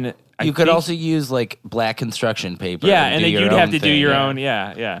 and then You could also use like black construction paper. Yeah, and then you'd have to do your thing. own.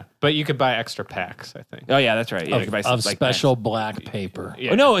 Yeah. But you could buy extra packs, I think. Oh yeah, that's right. Yeah, you could buy Of like, special black paper.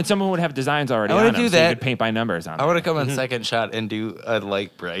 Yeah. Oh no, and someone would have designs already I on wanna them, do so you that. could paint by numbers on I them. want to come on second shot and do a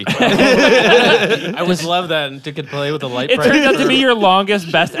light bright. I would love that. And you could play with a light It bright. turned out to be your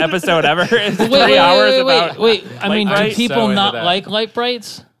longest, best episode ever. It's 3 hours about. Wait. I mean, do brights? people So into not that. like light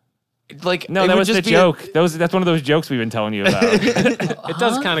brights? like No, it that would was the just be joke. That's one of those jokes we've been telling you about. It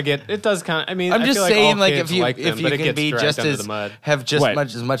does kind of get. It does kind of. I mean, I'm I just feel saying, all like kids if you like them, if you but it can gets be dragged just under as the mud. have just What?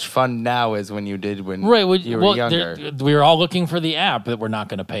 as much fun now as when you did when Right. you were younger. We were all looking for the app that we're not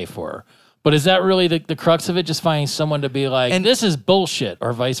going to pay for. But is that really the crux of it? Just finding someone to be like, And- this is bullshit,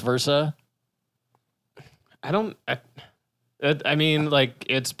 or vice versa? I don't. I mean, like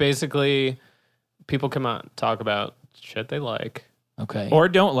it's basically people come out and talk about shit they like Okay. Or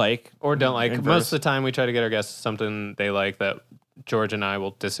don't like. or don't like. Inverse. Most of the time, we try to get our guests something they like that George and I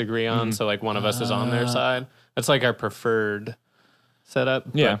will disagree on. So like one of us is on their side. That's like our preferred setup.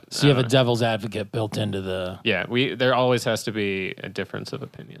 Yeah. but, So you have a devil's advocate built into the yeah. There always has to be a difference of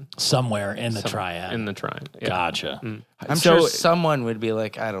opinion somewhere in the triad. in the triad. Yeah. Gotcha. I'm So- sure someone would be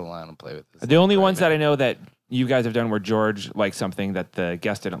like, I don't want to play with this. The only ones that I know that you guys have done where George liked something that the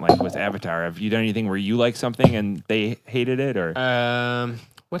guest didn't like was Avatar. Have you done anything where you liked something and they hated it, or?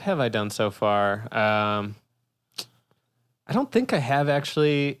 What have I done so far? I don't think I have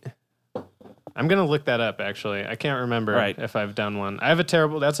actually. I'm gonna look that up. Actually, I can't remember Right. if I've done one. I have a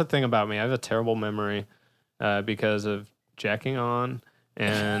terrible. That's the thing about me. I have a terrible memory because of jacking on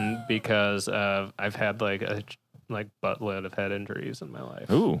and because of I've had like a buttload of head injuries in my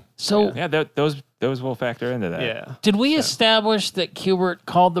life. Ooh. So Yeah, those will factor into that. Yeah. did we establish that Kubert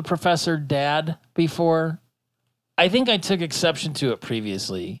called the professor dad before? I think I took exception to it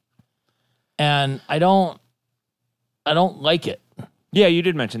previously. And I don't like it. Yeah, you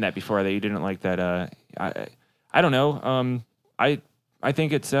did mention that before that you didn't like that. I don't know. I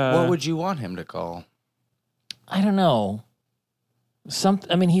think it's. What would you want him to call? I don't know.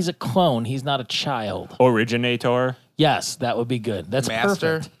 I mean, he's a clone. He's not a child. originator? Yes, that would be good. That's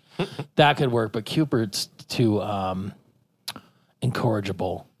Master? perfect. That could work, but Kubert's too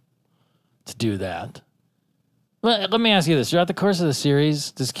incorrigible to do that. Let me ask you this: throughout the course of the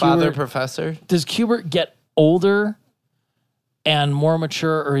series, does Father Kubert Professor? get older and more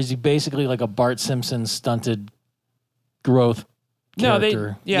mature, or is he basically like a Bart Simpson stunted growth No,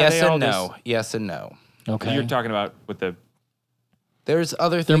 character? Yes they all and no. just- Yes and no. Okay, You're talking about with the. There's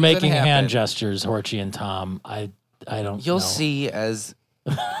other things they're that making happen. hand gestures, Horchie and Tom. I don't. You'll know. see as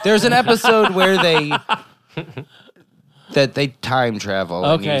there's an episode where they time travel.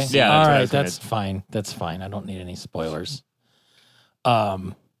 and you Okay. see- Yeah, that's All what I right. was gonna- That's fine. That's fine. I don't need any spoilers.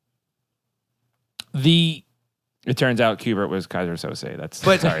 It turns out Kubert was Kaiser Sose. That's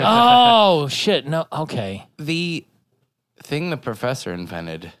But- sorry. Oh shit. No. Okay. The thing the professor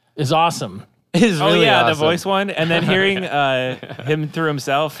invented Is awesome. is Oh really yeah, the awesome. voice one, and then hearing him through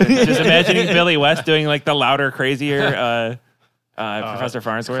himself, and just imagining Billy West doing like the louder, crazier Professor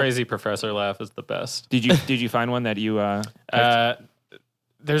Farnsworth. Crazy professor laugh is the best. Did you find one that you?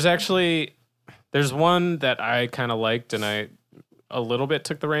 There's one that I kind of liked and I a little bit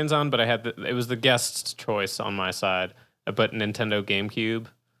took the reins on, but it was the guest's choice on my side, but Nintendo GameCube.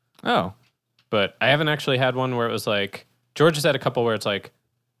 Oh, But I haven't actually had one where it was like George has had a couple where it's like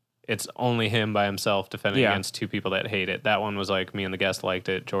it's only him by himself defending Yeah. against two people that hate it. That one was like me and the guest liked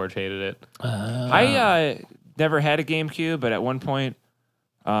it. George hated it. I never had a GameCube, but at one point,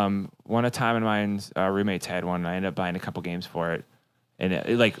 one of Tom and mine's roommates had one, and I ended up buying a couple games for it.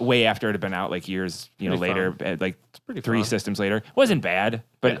 And like way after it had been out, like years, Pretty later, fun. like pretty 3 fun. systems later, it wasn't bad.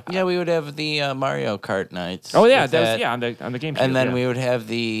 But Yeah, we would have the Mario Kart nights. oh yeah, with that was, on the GameCube, And then yeah. we would have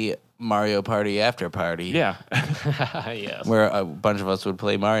the Mario Party after party. yeah. Yes. Where a bunch of us would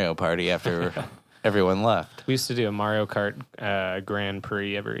play Mario Party after everyone left. We used to do a Mario Kart Grand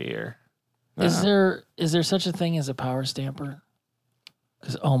Prix every year. Is there such a thing as a power stamper?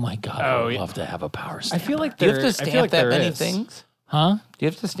 Because oh my god, I would yeah. love to have a power I stamper. feel like Do you have to I stamp feel like that there many is. things? huh? Do you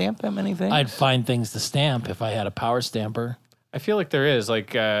have to stamp that many things? I'd find things to stamp if I had a power stamper. I feel like there is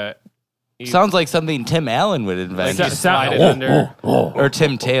like Sounds like something Tim Allen would invent. you slide it under. Or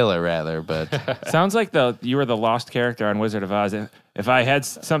Tim Taylor, rather. But Sounds like you were the lost character on Wizard of Oz. If I had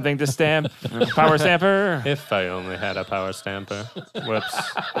something to stamp, power stamper. If I only had a power stamper. Whoops.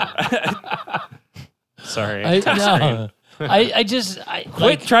 Sorry. I just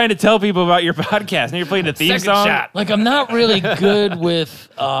Quit trying to tell people about your podcast. Now you're playing the theme song. like I'm not really good with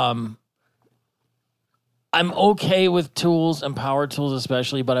I'm okay with tools and power tools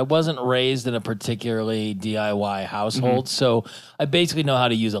especially, but I wasn't raised in a particularly DIY household, so I basically know how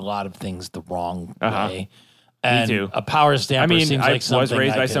to use a lot of things the wrong way. And Me too. a power stamper seems like something was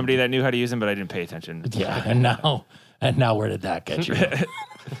raised I by could- somebody that knew how to use them, but I didn't pay attention. Yeah, and now where did that get you?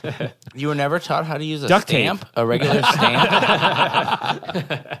 You were never taught how to use a Duct tape. stamp, a regular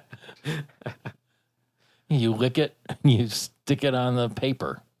stamp. You lick it and you stick it on the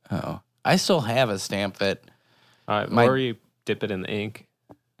paper. Oh, I still have a stamp that Or you dip it in the ink.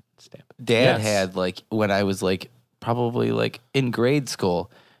 Stamp it. Dad Yes. had like when I was like probably like in grade school,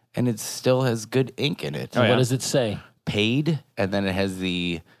 and it still has good ink in it. Oh, yeah. What does it say? Paid, and then it has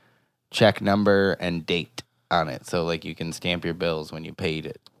the check number and date on it, so like you can stamp your bills when you paid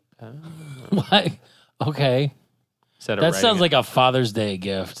it. What? Okay. Instead of That writing sounds it. like a Father's Day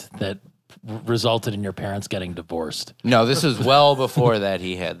gift that resulted in your parents getting divorced. No, this was well before that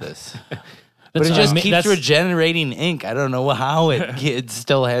he had this. But it what just I mean. keeps That's regenerating ink. I don't know how it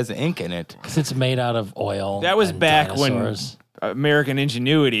still has ink in it. 'cause it's made out of oil. That was and back dinosaurs. when American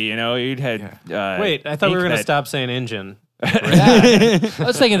ingenuity, you'd had. Wait, I thought we were going to that- stop saying engine. I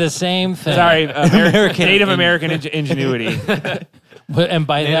was thinking the same thing. Sorry, Native American ingenuity. But, and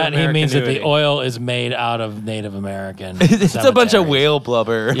by Native that he means that the Americanity. oil is made out of Native American. It's a bunch of cemeteries. whale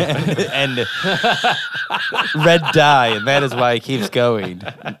blubber and red dye, and that is why it keeps going.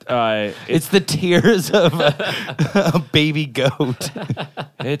 It's the tears of a baby goat.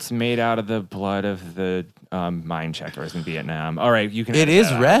 It's made out of the blood of the mine checkers in Vietnam. All right, you can. It edit is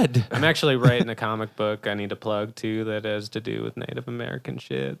that out. red. I'm actually writing a comic book I need to plug too that has to do with Native American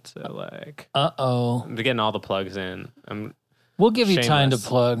shit. So like, Uh-oh. I'm getting all the plugs in. We'll give you time to Shameless.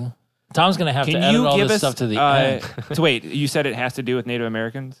 plug. Tom's going to have to Can edit you all give this us stuff to the end. So wait, you said it has to do with Native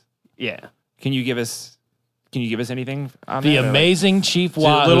Americans. Yeah. Can you give us anything on The that? Or, like, Amazing Chief just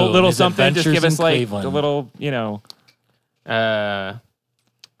Wahoo. a little and his something. Just adventures give us in like Cleveland. a little,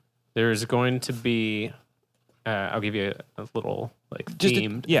 There's going to be. I'll give you a little like just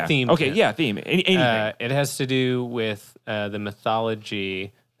themed. yeah. Themed Okay, hint. yeah, theme. Anything. It has to do with the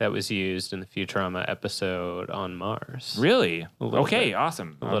mythology that was used in the Futurama episode on Mars. Really? little Okay, bit.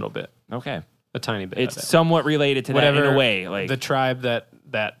 awesome. A little bit, Okay, a tiny bit. it's of it. somewhat related to that in a way. Like the tribe that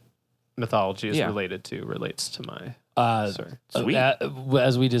mythology is Yeah. related to relates to my. Sorry. Sweet.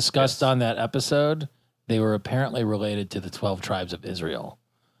 As we discussed on that episode, they were apparently related to the 12 tribes of Israel,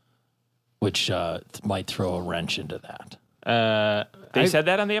 which might throw a wrench into that. they said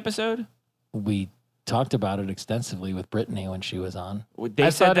that on the episode. We talked about it extensively with Brittany when she was on. They I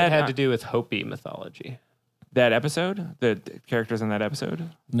said thought that it had to do with Hopi mythology. that episode. The characters in that episode.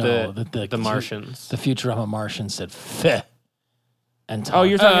 No, the Martians. The Futurama Martians said "feh," and Oh,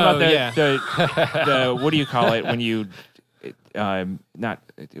 you're talking about yeah. the what do you call it when you not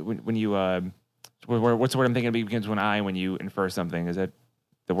when you what's the word I'm thinking of begins with an I when you infer something? Is that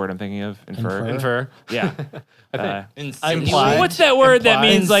the word I'm thinking of? Infer? Infer. Yeah. Imply. What's that word that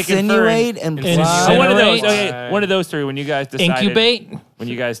means like Insinuate, inferring? imply. Oh, one of those. Incinerate. Okay, one of those three. When you guys decided, Incubate, when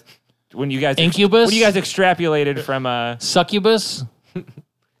you guys Incubus? when you guys extrapolated from succubus,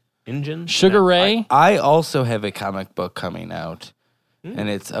 Engine. Sugar Ray. I also have a comic book coming out, and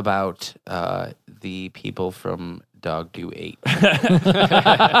it's about the people from Dogdo 8.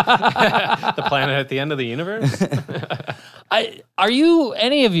 The planet at the end of the universe. Are you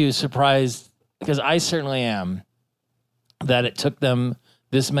any of you surprised? Because I certainly am. That it took them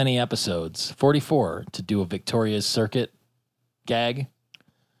this many episodes, 44, to do a Victoria's Circuit gag.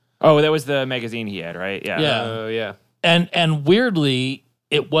 Oh, that was the magazine he had, right? Yeah. Yeah. Oh yeah. And weirdly,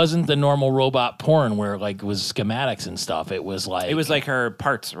 it wasn't the normal robot porn where like it was schematics and stuff. It was like It was like her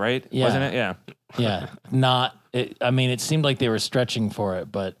parts, right? Yeah. Wasn't it? Yeah. yeah, not. I mean, it seemed like they were stretching for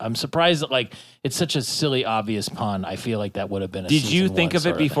it, but I'm surprised that like it's such a silly, obvious pun. I feel like that would have been. Did you think of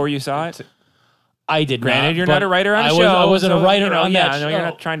it before you saw it? I did. Granted, not, you're but not a writer on a I show. I wasn't so, a writer you know, on yeah, that no, show. you're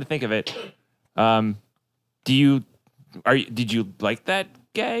not trying to think of it. Did you like that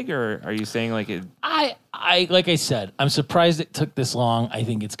gag, or are you saying like it? I like I said, I'm surprised it took this long. I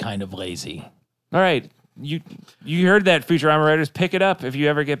think it's kind of lazy. All right, you heard that, Futurama writers. Pick it up if you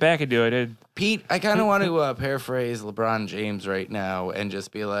ever get back into it. Pete, I kind of want to paraphrase LeBron James right now and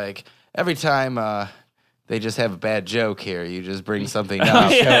just be like, every time they just have a bad joke here, you just bring something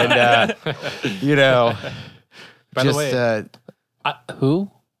up. And, you know, By the just, way- Who?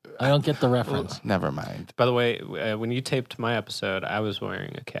 I don't get the reference. never mind. By the way, when you taped my episode, I was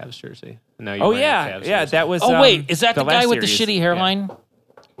wearing a Cavs jersey. And now you're Oh wearing a yeah, Cavs yeah. jersey. That was. Oh wait, is that the guy last with the series. shitty hairline?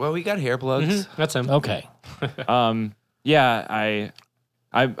 Well, we got hair plugs. That's him. Okay. Yeah, I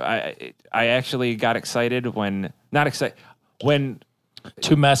actually got excited when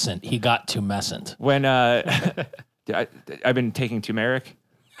Tumescent. He got tumescent. When I've been taking turmeric.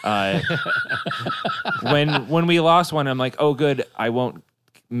 When we lost one, I'm like, oh, good, I won't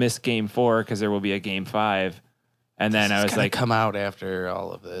miss game 4 because there will be a game 5. And then I was like, come out after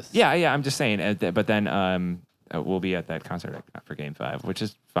all of this. Yeah, I'm just saying. But then we'll be at that concert for game 5, which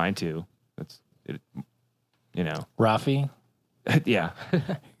is fine too. That's it, Rafi, yeah.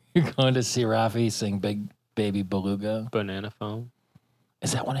 you're going to see Rafi sing Big Baby Beluga. Banana phone.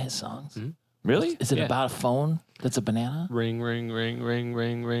 Is that one of his songs? Mm-hmm. Really? Is it about a phone that's a banana? Ring, ring, ring, ring,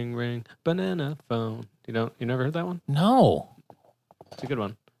 ring, ring, ring. Banana phone. You never heard that one? No. It's a good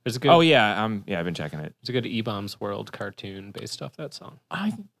one. There's a good. Oh yeah, I've been checking it. It's a good E-Bombs World cartoon based off that song.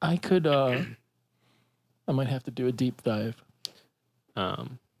 I could I might have to do a deep dive.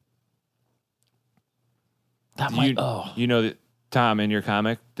 Um, That might you know that, Tom, in your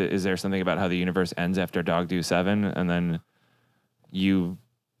comic, is there something about how the universe ends after Dogdo 7 and then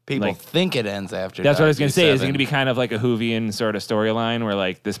People like, think it ends after. That's what I was going to say. Is it 7. going to be kind of like a Whovian sort of storyline where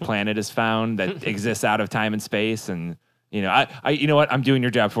like this planet is found that exists out of time and space, and I you know what? I'm doing your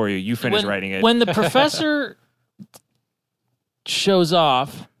job for you. You finish writing it. When the professor shows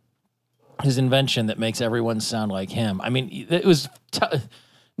off his invention that makes everyone sound like him, I mean, it was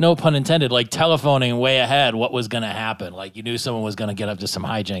no pun intended, like telephoning way ahead what was going to happen. Like you knew someone was going to get up to some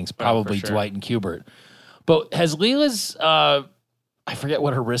hijinks, probably sure. Dwight and Kubert. But has Leela's I forget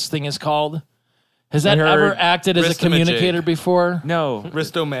what her wrist thing is called. Has that ever acted as a communicator before? No.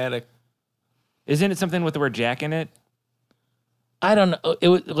 Wrist-o-matic. Isn't it something with the word jack in it? I don't know. It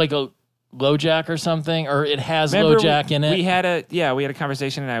was like a low jack or something, or it has low jack in it. We had a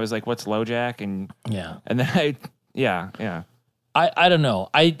conversation, and I was like, "What's low jack?" And then I don't know.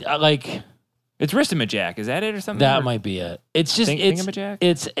 I like it's Wrist-o-majack. Is that it or something? that might be it. It's just Thingamajack?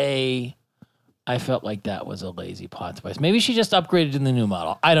 it's a. I felt like that was a lazy plot device. Maybe she just upgraded in the new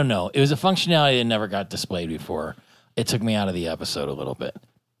model. I don't know. It was a functionality that never got displayed before. It took me out of the episode a little bit.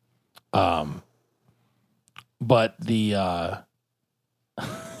 But the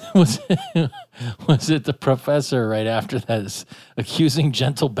was it the professor right after that is accusing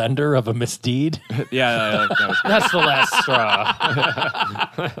Gentle Bender of a misdeed? Yeah, that's the last straw.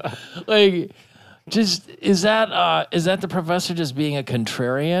 Like, just is that the professor just being a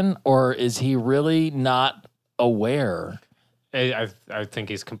contrarian, or is he really not aware? I think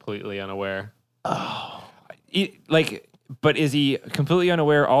he's completely unaware. Oh, but is he completely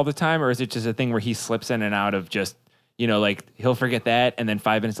unaware all the time, or is it just a thing where he slips in and out of just, like he'll forget that, and then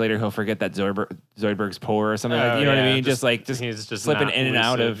 5 minutes later he'll forget that Zoidberg's pour or something like that. You know what I mean? Just he's just slipping in and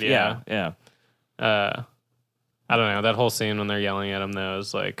out of yeah. I don't know. That whole scene when they're yelling at him though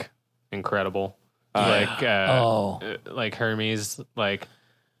is like incredible. Like Hermes, like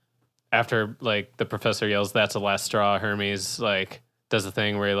after like the professor yells, "That's the last straw." Hermes like does the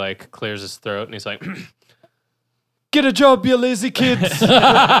thing where he like clears his throat and he's like, "Get a job, you lazy kids."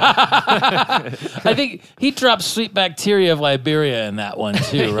 I think he dropped Sweet Bacteria of Liberia in that one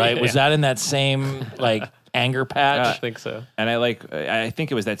too, right? Was that in that same like anger patch? I think so. And I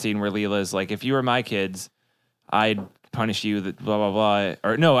think it was that scene where Leela's like, "If you were my kids, I'd punish you, blah blah blah,"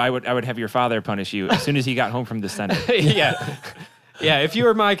 or no, I would have your father punish you as soon as he got home from the Senate. Yeah. If you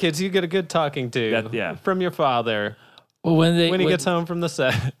were my kids, you get a good talking to from your father. Well, when he gets home from the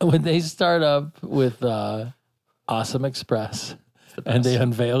set, when they start up with Awesome Express and they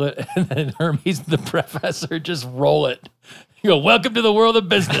unveil it, and then Hermes and the professor just roll it. You go, "Welcome to the world of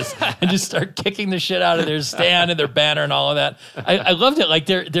business," and just start kicking the shit out of their stand and their banner and all of that. I loved it. Like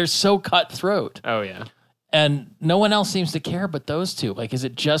they're so cutthroat. Oh yeah. And no one else seems to care but those two. Like, is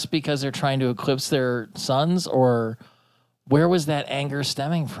it just because they're trying to eclipse their sons, or where was that anger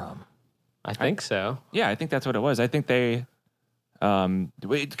stemming from? I think so. Yeah, I think that's what it was. I think they,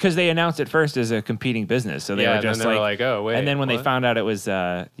 because they announced it first as a competing business, so they were just like, "Oh wait." And then when they found out it was,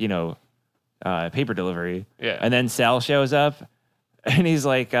 paper delivery, yeah, and then Sal shows up. And he's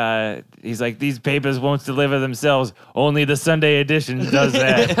like, "These papers won't deliver themselves. Only the Sunday edition does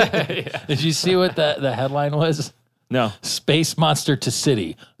that." Yeah. Did you see what the headline was? No. Space Monster to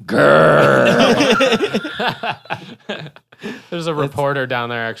City. Girl. There's a reporter down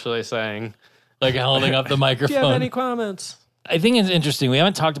there actually saying, like holding up the microphone. "Do you have any comments?" I think it's interesting. We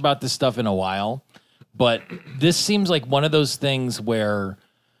haven't talked about this stuff in a while, but this seems like one of those things where,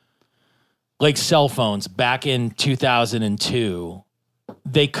 like cell phones back in 2002,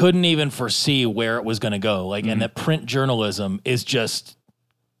 they couldn't even foresee where it was going to go. Like, and that print journalism is just,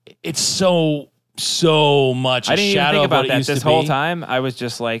 it's so so much I a didn't even shadow think of what about it that used this to whole be. time. I was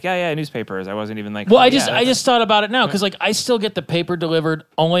just like, yeah, newspapers. I wasn't even like, Well, oh, I yeah, just thought about it now because like I still get the paper delivered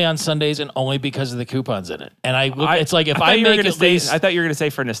only on Sundays and only because of the coupons in it. And it's like if thought I you were make gonna at say, least I thought you were gonna say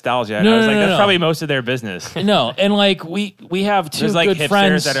for nostalgia. No, I was no, like, no, that's no. probably most of their business. no, and like we have two There's like good hipsters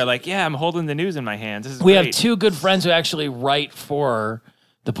friends that are like, yeah, I'm holding the news in my hands. This is we great. have two good friends who actually write for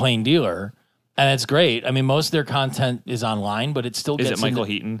the Plain Dealer, and it's great. I mean, most of their content is online, but it still Is gets it Michael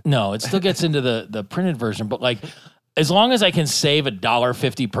into, Heaton? No, it still gets into the printed version. But like, as long as I can save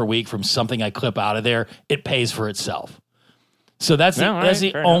 $1.50 per week from something I clip out of there, it pays for itself. So that's No, all that's right,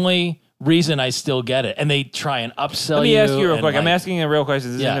 the fair only reason I still get it. And they try and upsell Let me ask you real and, quick. I'm like, asking a real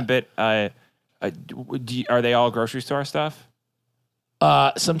question. This Yeah. isn't a bit. Are they all grocery store stuff?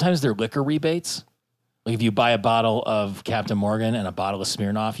 Sometimes they're liquor rebates. Like if you buy a bottle of Captain Morgan and a bottle of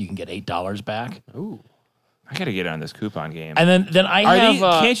Smirnoff, you can get $8 back. Ooh. I gotta get on this coupon game. And then I Are have these,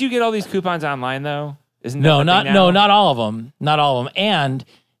 can't you get all these coupons online though? Isn't that no, the not thing now? not all of them, not all of them. And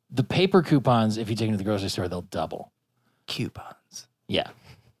the paper coupons, if you take them to the grocery store, they'll double. Coupons. Yeah,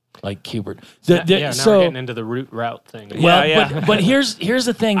 like Cubert. Yeah, now we're getting into the route thing. Well, Yeah. but here's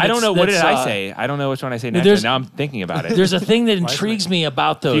the thing. I don't know. What did that's, I say? I don't know which one I say next. there's- But now I'm thinking about it. There's a thing that intrigues me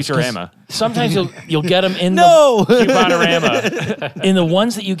about those. 'cause Futurama. Sometimes you'll get them in Couponorama. in the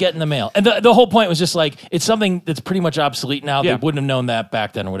ones that you get in the mail. And the whole point was just like, it's something that's pretty much obsolete now. Yeah. They wouldn't have known that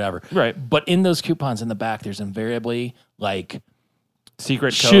back then or whatever. Right. But in those coupons in the back, there's invariably like,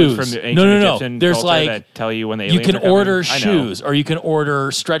 Secret Shoes. codes from the ancient No. Egyptian There's culture like- that tell you when the you aliens can are coming. order I know. shoes or you can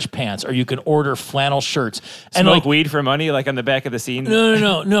order stretch pants or you can order flannel shirts. And Smoke like, weed for money, like on the back of the scene.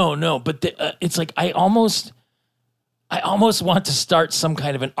 no. But it's like, I almost want to start some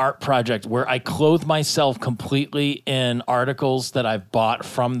kind of an art project where I clothe myself completely in articles that I've bought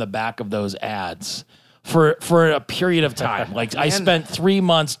from the back of those ads for a period of time. Like I spent 3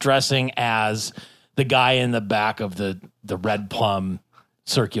 months dressing as the guy in the back of the Red Plum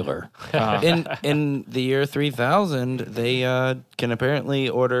circular. In the year 3000, they can apparently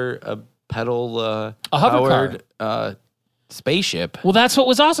order a pedal A hover powered spaceship. Well, that's what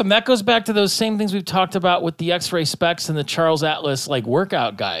was awesome. That goes back to those same things we've talked about with the X-ray specs and the Charles Atlas like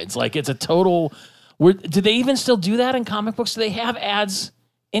workout guides. Like it's a total. Do they even still do that in comic books? Do they have ads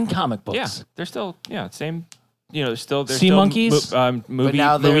in comic books? Yeah, they're still same. You know, there's still Sea monkeys? movie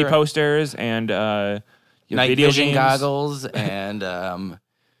now movie they're- posters and Night video vision games. goggles and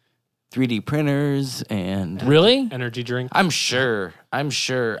 3D printers and Really? Energy drink. I'm sure. I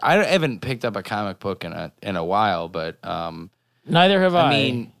haven't picked up a comic book in a while, but Neither have I. I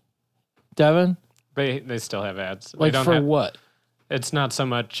mean, Devin, They still have ads. They like don't for have, what? It's not so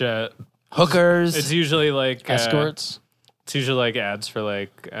much. hookers. It's usually like Escorts. It's usually like ads for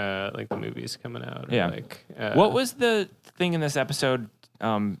like the movies coming out. Or Yeah. Like What was the thing in this episode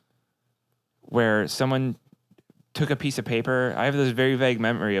where someone took a piece of paper? I have this very vague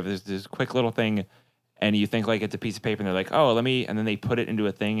memory of this quick little thing, and you think like it's a piece of paper, and they're like, "Oh, let me," and then they put it into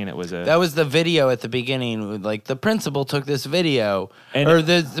a thing, and it was a. That was the video at the beginning. Like the principal took this video, And- or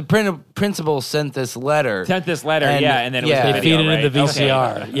the principal sent this letter. Sent this letter, And- and then it yeah. was They a video, feed it right? into the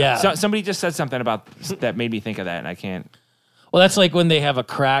VCR. Okay. Yeah. So, somebody just said something about that made me think of that, and I can't. Well, that's like when they have a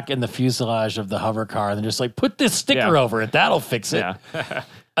crack in the fuselage of the hover car and they're just like, put this sticker Yeah. over it. That'll fix it. Yeah,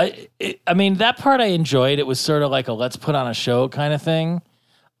 I mean, that part I enjoyed. It was sort of like a let's put on a show kind of thing.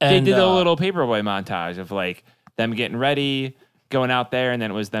 they And, did a little paperboy montage of like them getting ready, going out there, and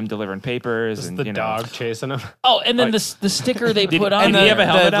then it was them delivering papers and the you know. dog chasing them. Oh, and then the sticker they put on and there. he have a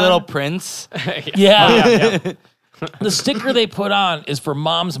helmet the on? little prince. Yeah. The sticker they put on is for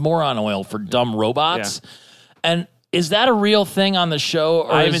Mom's Moron Oil for dumb robots. And is that a real thing on the show?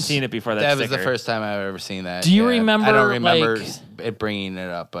 Or I haven't seen it before. That was the first time I've ever seen that. Do you yeah. remember, I don't remember like- it bringing it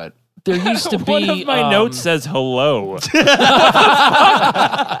up, but There used to be One of my notes says hello.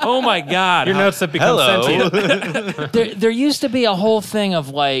 Oh my god! Your notes that become hello. sentient. there used to be a whole thing of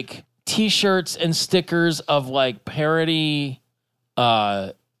like T-shirts and stickers of like parody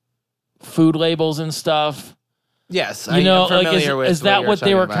food labels and stuff. Yes, You know, I'm like familiar with is that you're what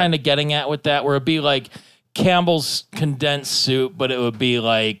they were talking about. kind of getting at with that? Where it'd be like Campbell's condensed soup, but it would be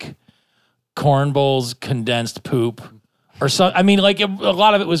like Cornbowl's condensed poop, or so. I mean, like a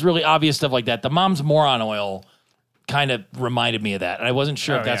lot of it was really obvious stuff like that. The Mom's Moron Oil kind of reminded me of that, and I wasn't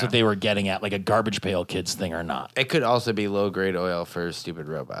sure if that's yeah. what they were getting at, like a Garbage Pail Kids thing or not. It could also be low grade oil for stupid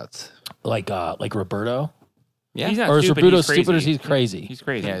robots. Like Roberto, Yeah, He's not or is stupid, Roberto he's crazy. stupid or he's crazy? He's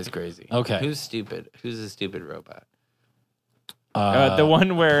crazy. yeah, it's crazy. Okay. Who's stupid? Who's a stupid robot? The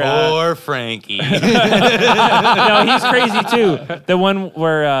one where Poor Frankie. no, he's crazy too. The one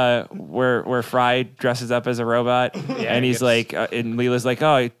where Fry dresses up as a robot, and he's like, and Leela's like,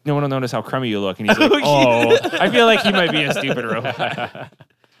 "Oh, no one will notice how crummy you look," and he's like, "Oh, I feel like he might be a stupid robot."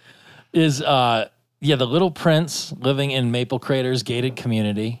 Is the Little Prince living in Maple Crater's gated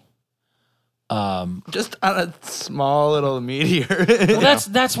community? Just on a small little meteor. Well,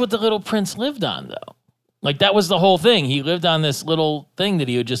 that's what the Little Prince lived on, though. Like, that was the whole thing. He lived on this little thing that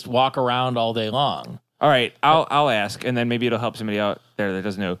he would just walk around all day long. All right, I'll ask, and then maybe it'll help somebody out there that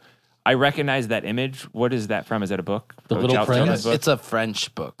doesn't know. I recognize that image. What is that from? Is that a book? The Little Prince? It's a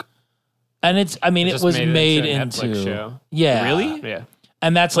French book. And it was made into a into Netflix show. Yeah. Really? Yeah.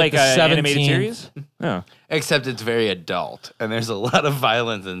 And that's like the an 17th animated series? Oh. Except it's very adult, and there's a lot of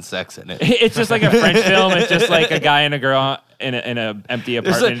violence and sex in it. It's just like a French film. It's just like a guy and a girl in an empty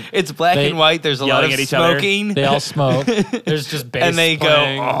apartment. It's black and white. There's a lot of yelling at each other. smoking. They all smoke. There's just bass And they go,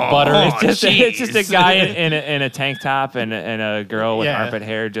 playing. "Oh, It's just a guy in a tank top and a girl with armpit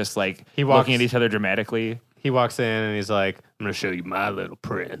hair, just like He walks- looking at each other dramatically. He walks in and he's like, "I'm gonna show you my little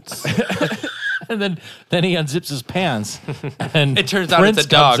prince." And then he unzips his pants, and It turns out Prince it's a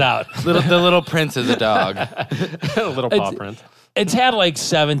dog. comes out. The little prince is a dog. Little paw prince. It's had like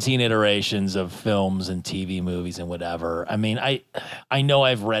 17 iterations of films and TV movies and whatever. I mean, I know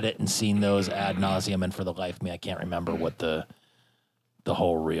I've read it and seen those ad nauseum, and for the life of me, I can't remember what the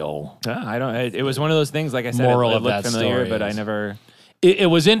whole real. I don't. It was one of those things. Like I said, Moral it of looked that familiar, story but I is- never. It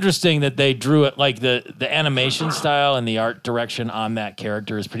was interesting that they drew it like the animation style and the art direction on that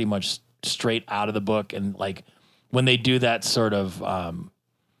character is pretty much straight out of the book, and like when they do that sort of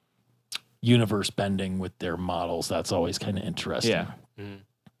universe bending with their models, that's always kind of interesting. Yeah.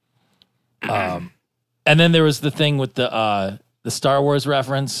 And then there was the thing with the Star Wars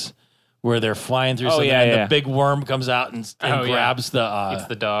reference where they're flying through something and the big worm comes out and grabs the It's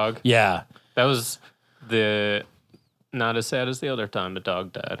the dog. yeah. That was not as sad as the other time a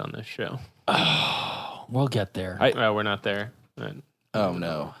dog died on this show. We'll get there. We're not there. Oh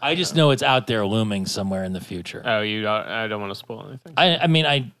no! I just know it's out there looming somewhere in the future. Oh, I don't want to spoil anything. I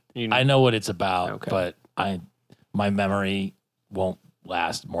mean You- I know what it's about, Okay. but my memory won't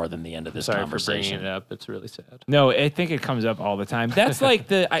last more than the end of this Sorry for conversation. bringing it up. It's really sad. No, I think it comes up all the time. That's like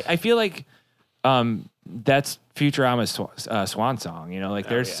I feel like that's Futurama's swan song. You know, like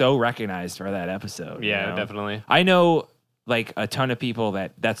they're so recognized for that episode. Yeah, you know? definitely. I know like a ton of people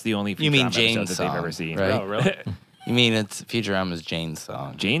that's the only Futurama You mean episode Jane's that they've song, ever seen. right? Oh, really? You mean it's Futurama's Jane's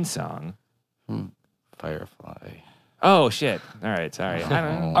song? Jane's song. Firefly. Oh shit! All right, sorry. I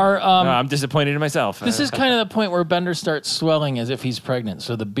don't know. Our No, I'm disappointed in myself. this is kind of the point where Bender starts swelling as if he's pregnant.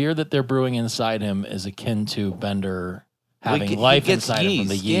 So the beer that they're brewing inside him is akin to Bender having he life gets inside him from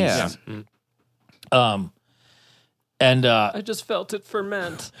the yeast, yeast. yeah. And I just felt it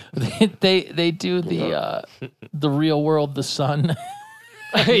ferment. they do the real world, the sun.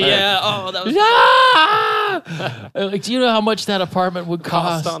 Yeah. Oh, that was Like, do you know how much that apartment would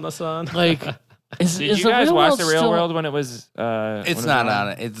cost? cost on the sun. Like, is Did you guys watch The Real World when it was? It's not on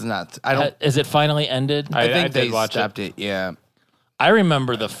it. It's not. I don't. Is it finally ended? I think did they watch stopped it. Yeah. I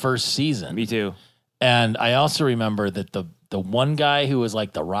remember the first season. Me too. And I also remember that the one guy who was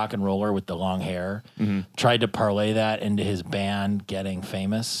like the rock and roller with the long hair tried to parlay that into his band getting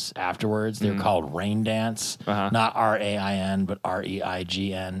famous afterwards. They're called Rain Dance, not RAIN, but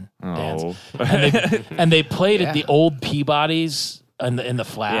REIGN Dance. Oh. And they played at the old Peabody's in the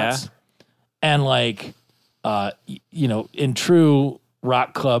flats. Yeah. And like, in true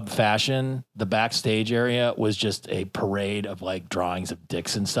rock club fashion, the backstage area was just a parade of like drawings of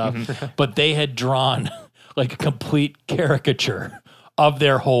dicks and stuff. But they had drawn like a complete caricature of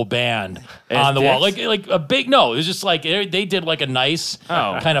their whole band on the wall. dicks? Like a big, no, it was just like, they did like a nice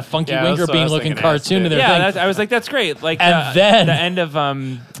kind of Funky Yeah, Winker that's what I Bean was looking thinking as cartoon to did. their thing. Yeah, I was like, that's great. Like, And then- the end of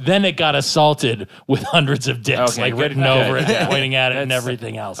Then it got assaulted with hundreds of dicks, Okay, like good, written good. over it, and pointing at it, and That's-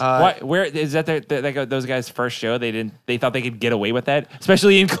 everything else. where is that? Those guys' first show? They thought they could get away with that,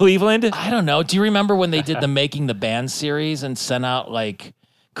 especially in Cleveland. I don't know. Do you remember when they did the Making the Band series and sent out like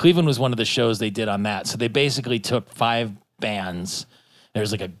Cleveland was one of the shows they did on that. So they basically took 5 bands.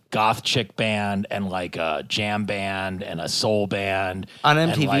 There's like a goth chick band and like a jam band and a soul band. On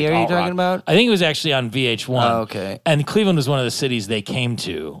and, MTV, like, are you alt rock. talking about? I think it was actually on VH1. Oh, okay. And Cleveland was one of the cities they came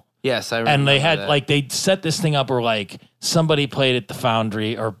to. Yes, I remember. And they had that. like they set this thing up where like somebody played at the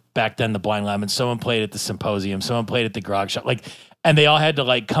Foundry or back then the Blind Lemon, someone played at the Symposium, someone played at the Grog Shop, like, and they all had to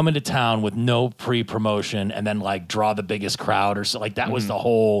like come into town with no pre-promotion and then like draw the biggest crowd or so. Like that was the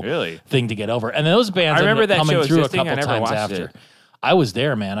whole Really? thing to get over. And those bands I remember ended up that coming show through a existing. I couple never times watched after. it. I was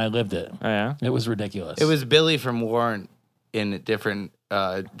there, man. I lived it. Oh, yeah. It was ridiculous. It was Billy from Warren. in different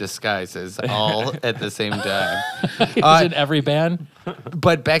disguises all at the same time. He was in every band.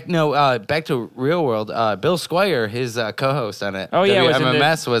 But back to Real World. Bill Squire, his co-host on it. Oh, yeah, was in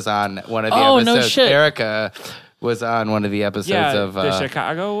WMMS was on one of the Oh, episodes. no shit. Erica was on one of the episodes of the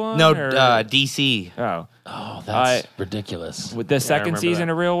Chicago one. no or- DC. Oh, that's ridiculous. With the second remember season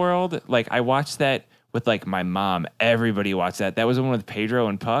that. of Real World, like I watched that with like my mom. Everybody watched that. That was the one with Pedro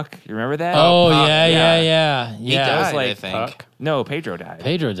and Puck. You remember that? Oh, Puck, yeah. He died, like I think. Puck. No, Pedro died.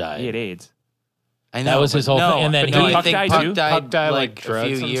 Pedro died. He had AIDS. I That was his but whole thing, and then no, he- I Puck think died Puck too? died, Puck died, like, a drugs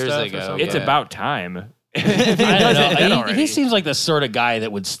few and years stuff or ago. something? It's yeah. about time. I don't Dead know. already. He seems like the sort of guy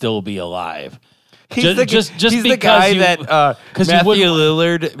that would still be alive. He's Ju- the, just he's the because guy you- that 'cause you Matthew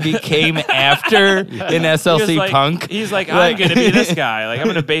wouldn't- Lillard became after in He SLC was like, Punk. He's like, I'm gonna be this guy. Like I'm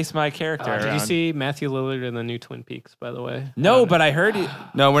gonna base my character. Did you around- see Matthew Lillard in the new Twin Peaks, by the way? No, but I heard.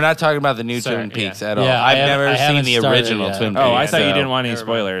 No, we're not talking about the new Sorry, Twin Peaks yeah. at all. Yeah, I've I never haven't seen the started original yet. Twin Peaks. Oh, I thought you so didn't want any Never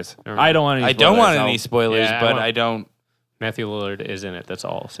mind. spoilers. Never mind. I don't want any. I don't want spoilers. any spoilers, Yeah, I but want- I don't. Matthew Lillard is in it. That's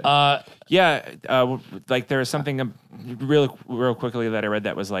all I'll say. Yeah, like there was something real quickly that I read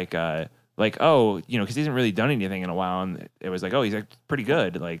that was like oh, because he hasn't really done anything in a while, and it was like, oh, he's like pretty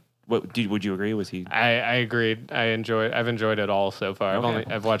good. Like, would you agree? Was he? I agreed. I've enjoyed it all so far.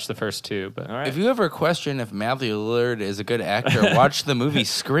 Okay. I've watched the first two, but All right. If you ever question if Matthew Lillard is a good actor, watch the movie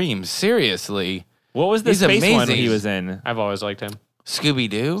Scream. Seriously, What was the He's space one amazing. he was in? I've always liked him. Scooby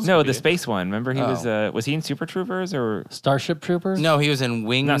Doo. No, the space one. Remember he Oh. was he in Super Troopers or Starship Troopers? No, he was in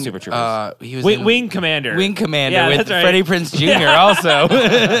Wing. Not Super Troopers. He was Wing, in Wing Commander? Wing Commander Yeah, with that's right. Freddie Prinze Jr. Also.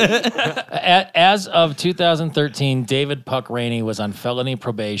 As of 2013, David Puck Rainey was on felony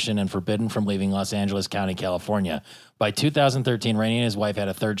probation and forbidden from leaving Los Angeles County, California. By 2013, Rainey and his wife had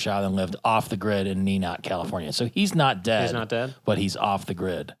a third child and lived off the grid in Nenot, California. So he's not dead. He's not dead? But he's off the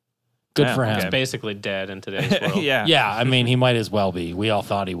grid. Good Yeah, for him. okay. Basically dead in today's world. yeah. Yeah, I mean, he might as well be. We all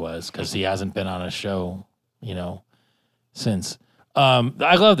thought he was because he hasn't been on a show, since.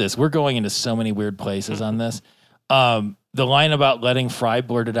 I love this. We're going into so many weird places on this. The line about letting Fry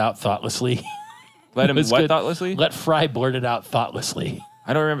blurt it out thoughtlessly. Let him was what good. thoughtlessly? Let Fry blurt it out thoughtlessly.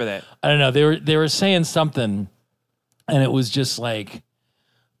 I don't remember that. I don't know. They were saying something, and it was just like,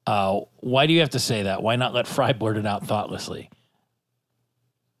 why do you have to say that? Why not let Fry blurt it out thoughtlessly?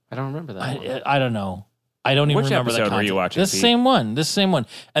 I don't remember that one. I don't know. I don't even Which remember the episode were you content. watching, This Pete? same one. This same one.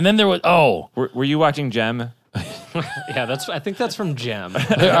 And then there was Were you watching Gem? Yeah, I think that's from Gem.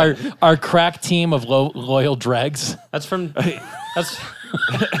 our crack team of loyal dregs. That's from. That's.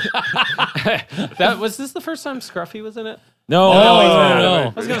 Was this the first time Scruffy was in it? No, No.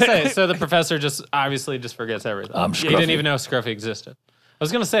 I was gonna say. So the professor obviously forgets everything. I'm He Scruffy. didn't even know Scruffy existed. I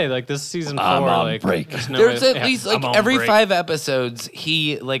was gonna say like this is season 4. I'm on like break. there's no There's way- at yeah, least I'm like on every break. 5 episodes,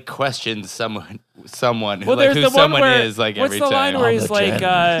 he like questions someone who, Well, like, there's who the one someone where is like what's every the line time. where I'm he's the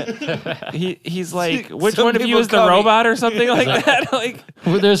like he's like which Some one of you people is the call me- robot or something like that? Like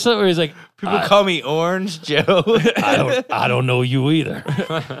There's something where he's like, People call me Orange Joe. I don't know you either.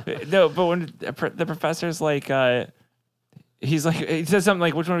 no, but when the professor's like he's like he says something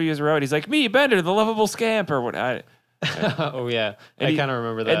like which one of you is the robot? He's like me, Bender, the lovable scamp or what? Oh yeah, And I he- kind of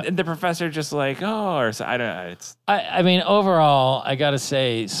remember that. And the professor just like or so, I don't know. It's I mean, overall, I gotta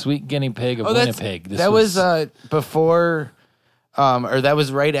say, Sweet Guinea Pig of Winnipeg. This that was before, or that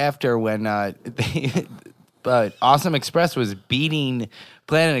was right after when Awesome Express was beating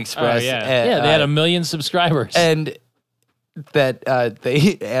Planet Express. yeah. they had 1 million subscribers. and that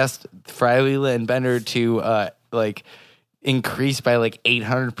they asked Fry, Leela, and Bender to like increase by like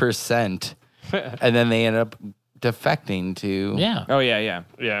 800%, and then they ended up defecting to. yeah. oh yeah.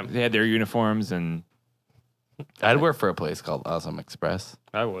 yeah, They had their uniforms and I'd work for a place called Awesome Express.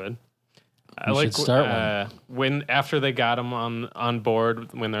 I would. I You like should start when after they got him on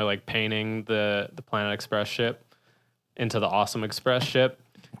board when they're like painting the Planet Express ship into the Awesome Express ship.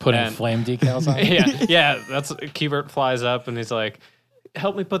 Putting and- flame decals on. yeah. That's Keybert flies up and he's like,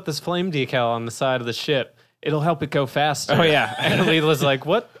 "Help me put this flame decal on the side of the ship. It'll help it go faster." Oh, yeah. And Leela's like,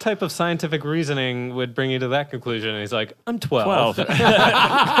 "What type of scientific reasoning would bring you to that conclusion?" And he's like, "I'm 12." 12.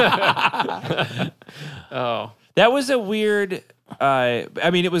 Oh. That was a weird. I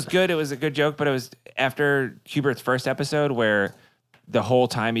mean, it was good. It was a good joke, but it was after Hubert's first episode where the whole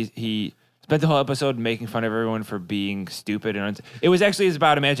time he spent the whole episode making fun of everyone for being stupid and it was actually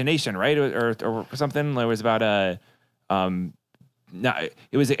about imagination, right? Or something. It was about not.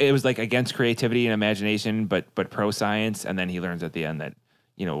 It was like against creativity and imagination, but pro science. And then he learns at the end that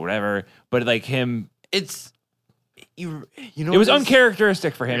whatever. But like him, It's you know it was what is-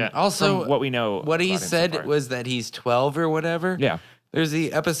 uncharacteristic for him. Yeah. Also, from what we know. What he about him so said far. was that he's 12 or whatever. yeah. There's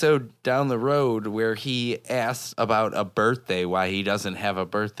the episode down the road where he asks about a birthday, why he doesn't have a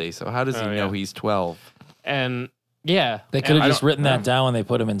birthday. So how does he know he's 12? And yeah, They could have just written that down when they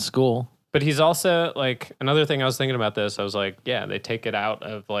put him in school. but he's also like another thing I was thinking about this. I was like, yeah, they take it out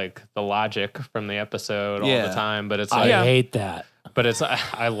of like the logic from the episode all the time, but it's like, I hate that. but it's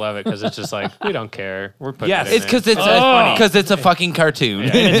I love it because it's just like we don't care. We're putting Yes. it in It's because there. it's funny. because it's a fucking cartoon.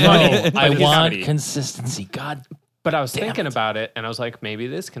 No, I it's want comedy. consistency. God. But I was thinking about it, and I was like, maybe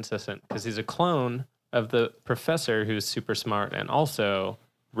it is consistent because he's a clone of the professor who's super smart and also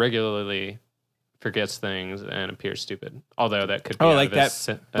regularly forgets things and appears stupid. Although that could be out like of his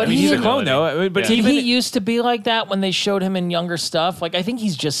that. But He's a he- clone though. But Did even he used to be like that when they showed him in younger stuff? Like, I think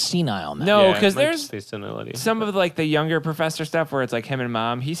he's just senile now. no, Yeah, because it might there's just be senility. some of like the younger professor stuff where it's like him and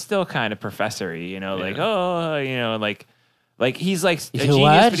mom. He's still kind of professory, like like he's like a He's genius,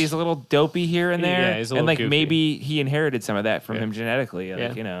 what? but he's a little dopey here and there. Yeah, he's a and little like goofy. maybe he inherited some of that from him genetically.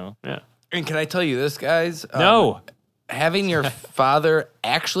 Like, Yeah. Yeah. And can I tell you this, guys? No. Having your father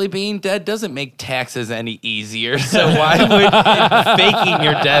actually being dead doesn't make taxes any easier. So why would faking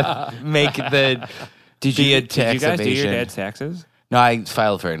your death make the Did be you, a did tax you guys do evasion? your dad's taxes? No, I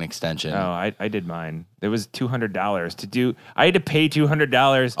filed for an extension. Oh, I did mine. It was $200 to do. I had to pay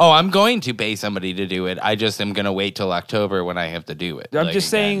 $200. Oh, I'm going to pay somebody to do it. I just am going to wait till October when I have to do it. I'm like, just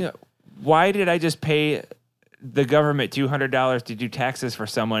again. saying, why did I just pay the government $200 to do taxes for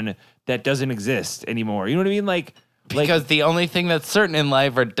someone that doesn't exist anymore? You know what I mean? Like, Because the only thing that's certain in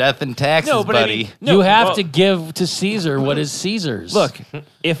life are death and taxes, no, but buddy. I mean, no, You have well, to give to Caesar what is Caesar's. look.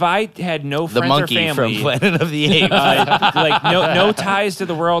 If I had no the friends monkey or family, from Planet of the Apes. like no ties to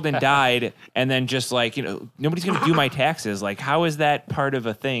the world and died, and then just like nobody's gonna do my taxes. Like, how is that part of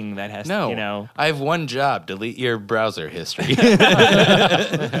a thing that has No, I have one job: delete your browser history.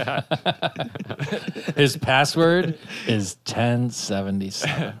 his password is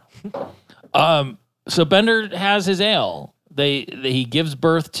 1077. So Bender has his ale. He gives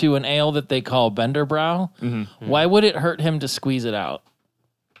birth to an ale that they call Benderbrow. Mm-hmm. Why would it hurt him to squeeze it out?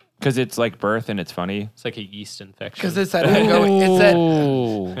 because it's like birth and it's funny. It's like a yeast infection. Because it's that ongoing. It's that.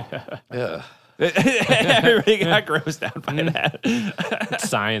 Ooh. Ugh. Everybody got grossed out by that. It's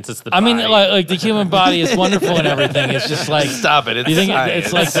science. It's the I mean, body. like the human body is wonderful and everything. It's just like Stop it! It's you think science.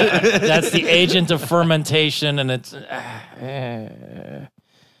 it's like that's the agent of fermentation, and it's.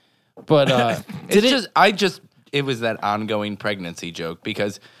 But It was that ongoing pregnancy joke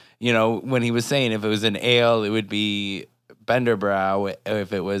because when he was saying if it was an ale, it would be Benderbrow.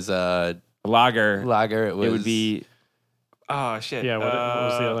 If it was a Lager, lager, it would be. Oh shit! yeah, what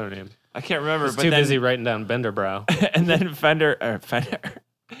was the other name? I can't remember. He's but too then, busy writing down Benderbrow. And then Fender.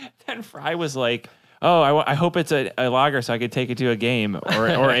 Then Fry was like, "Oh, I hope it's a lager so I could take it to a game or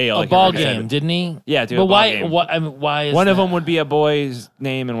ale, a like ball you said. game, didn't he? Yeah, to a but ball why? game. Why is One of that? them would be a boy's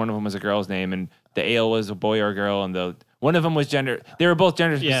name and one of them was a girl's name, and the ale was a boy or a girl, and one of them was gender. They were both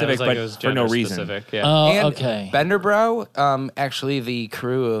gender Yeah, specific, it was but for no gender reason. specific, yeah. Oh, and okay. Benderbrow. Actually, the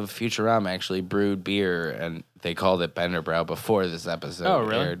crew of Futurama actually brewed beer, and they called it Benderbrow before this episode Oh,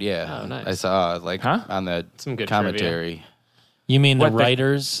 really? aired. Yeah, Oh, nice. I saw Huh? on the Some good commentary. You mean the What the-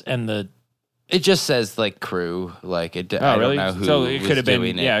 writers and the? It just says like crew, like it. Oh, I really? don't know who. So it was could have been.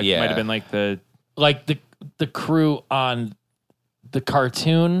 doing it. Yeah, it might have been like the. Like the crew on the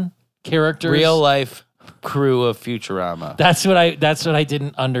cartoon characters. real life crew of Futurama. That's what I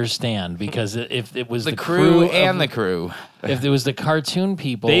didn't understand because if it was The the, crew of- and the crew. if it was the cartoon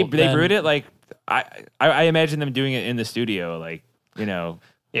people, They then- brewed it like I imagine them doing it in the studio, like Yeah,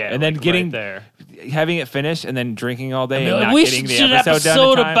 and then like getting right there. having it finished and then drinking all day I mean, and not we getting should the episode done.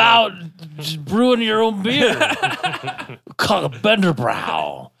 episode in time. about just brewing your own beer. Call it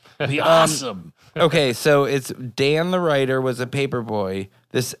Benderbrow. Be awesome. Okay, so it's Dan the writer was a paper boy.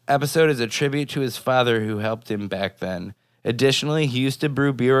 This episode is a tribute to his father who helped him back then. Additionally, he used to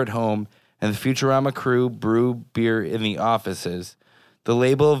brew beer at home, and the Futurama crew brew beer in the offices. The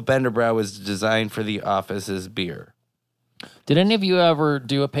label of Benderbrow was designed for the office's beer. Did any of you ever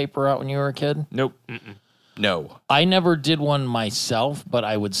do a paper out when you were a kid? Nope. No. I never did one myself, but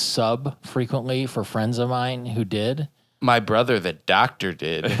I would sub frequently for friends of mine who did. My brother, the doctor,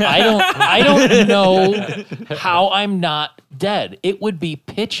 did. I don't know how I'm not dead. It would be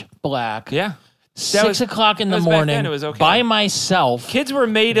pitch black. Yeah. 6 o'clock in that the was back morning then, it was okay. by myself. Kids were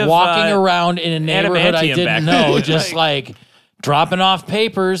made of walking around in a neighborhood I adamantium didn't back know, then. just like dropping off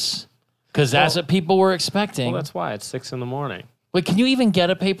papers because that's what people were expecting. Well, that's why it's 6 a.m. Wait, can you even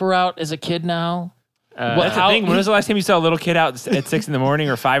get a paper out as a kid now? That's the thing. When was the last time you saw a little kid out at 6 in the morning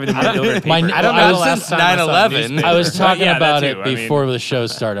or 5 in the morning delivering My- paper? I don't I know was the last since time I saw 9/11. newspaper. I was talking Yeah, that about too. it I mean- before the show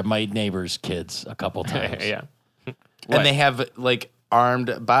started. My neighbor's kids a couple times. yeah. And they have like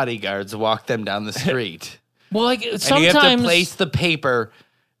armed bodyguards walk them down the street. Well, like sometimes and you have to place the paper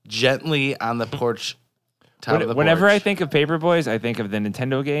gently on the porch. Whenever I think of Paperboys, I think of the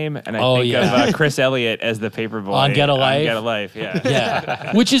Nintendo game, and I think of Chris Elliott as the Paperboy on Get a Life. Get a Life, yeah.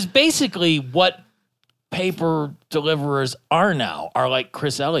 Yeah. Which is basically what paper deliverers are now, are like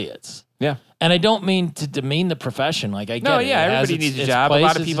Chris Elliott's. Yeah. And I don't mean to demean the profession. Like, I get it. Everybody needs a job. A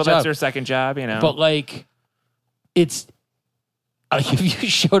lot of people, that's their second job, you know. But, like, it's... if you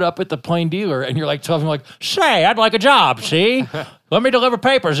showed up at the Plain Dealer and you're like telling me, like, say, I'd like a job, see? Let me deliver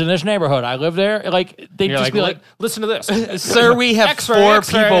papers in this neighborhood. I live there. Like, they'd just be like, listen to this. Sir, we have X-ray.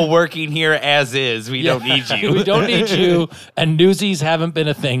 people working here as is. We don't need you. We don't need you. And Newsies haven't been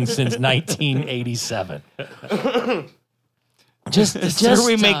a thing since 1987. Sir,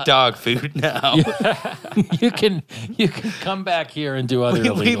 we make dog food now. You can come back here and do other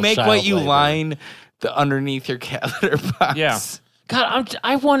illegal we make child what you labor. line the underneath your calendar box. Yeah. God,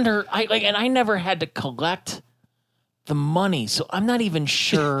 I wonder. And I never had to collect the money, so I'm not even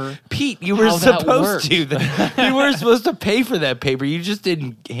sure. Pete, you were how that supposed to. worked. You were supposed to pay for that paper. You just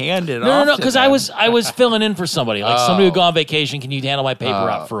didn't hand it off. No, to because them. I was filling in for somebody. Like somebody would go on vacation. Can you handle my paper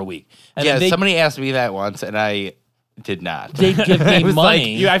out for a week? And Yeah, then somebody asked me that once, and I did not. they'd give I me was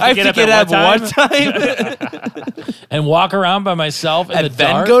money You have I to have get to up get at up one time. one time and walk around by myself in the and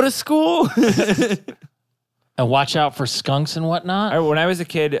then dark go to school. and watch out for skunks and whatnot. When I was a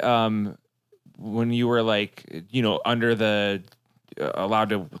kid, when you were like, under the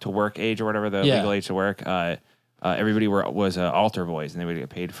allowed to work age or whatever, the legal age to work, everybody was altar boys, and they would get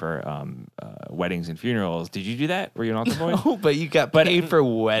paid for weddings and funerals. Did you do that? Were you an altar boy? No, but you got paid for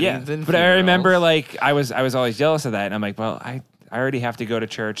weddings and but I funerals. remember like I was always jealous of that, and I'm like, well, I already have to go to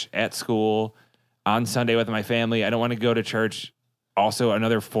church at school on Sunday with my family. I don't want to go to church also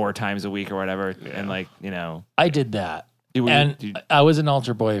another 4 times a week or whatever, and I did that. I was an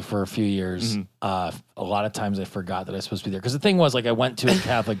altar boy for a few years. A lot of times I forgot that I was supposed to be there. Because the thing was, like, I went to a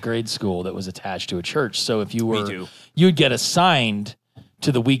Catholic grade school that was attached to a church. So if you were, you'd get assigned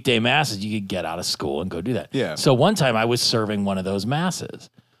to the weekday masses, you could get out of school and go do that. Yeah. So one time I was serving one of those masses.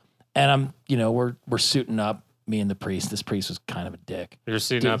 And we're suiting up, me and the priest. This priest was kind of a dick. You're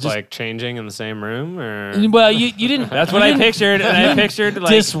suiting up, like, changing in the same room? Or? Well, you didn't. That's what I pictured. And I pictured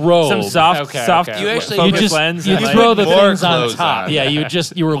like disrobe. some soft. You actually focus lens. You and, like, throw the more things on clothes top. on. Yeah,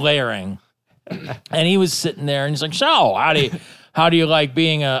 you were layering. And he was sitting there and he's like, so how do you like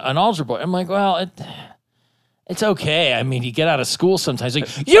being an altar boy? I'm like, well, it's okay. I mean, you get out of school sometimes. Like,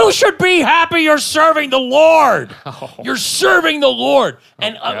 you should be happy you're serving the Lord. You're serving the Lord.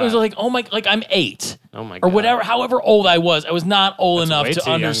 And I was like, oh my, like I'm 8. Oh my Or God. whatever, however old I was. I was not old Way enough to too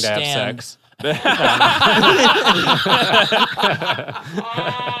young understand. to have sex.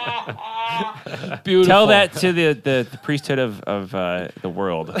 Beautiful. Tell that to the priesthood of the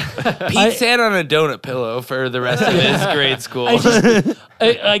world. Pete sat on a donut pillow for the rest of his grade school. Let's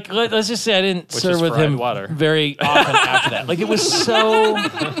just say I didn't Which serve is with fried him water. very often after that. Like it was so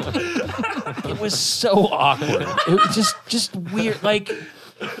awkward. It was just weird. Like,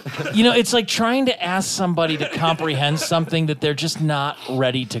 it's like trying to ask somebody to comprehend something that they're just not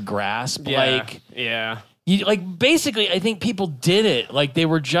ready to grasp. Yeah. Basically, I think people did it. Like they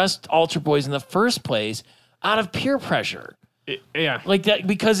were just altar boys in the first place out of peer pressure. Yeah. Like that,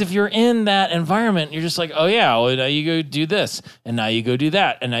 because if you're in that environment, you're just like, oh yeah, well, now you go do this, and now you go do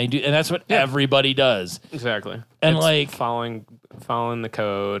that, and and that's what everybody does. Exactly. And it's like following the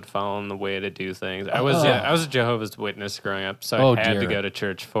code, following the way to do things. I was a Jehovah's Witness growing up, so I had to go to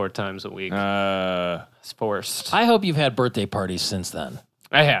church 4 times a week. It's forced. I hope you've had birthday parties since then.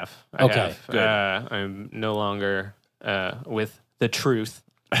 I have. Okay, good. I'm no longer with the truth,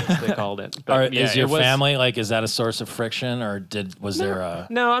 as they called it. But Is your family is that a source of friction, or was there a?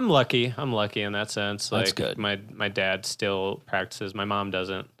 No, I'm lucky. I'm lucky in that sense. That's good. My dad still practices. My mom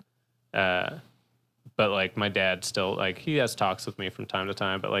doesn't. But my dad still he has talks with me from time to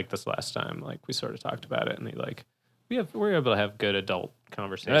time. But this last time, we sort of talked about it, and we're able to have good adult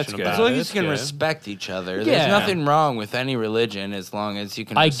conversation. That's good. about As long it. as you can Good. respect each other, Yeah. there's nothing wrong with any religion as long as you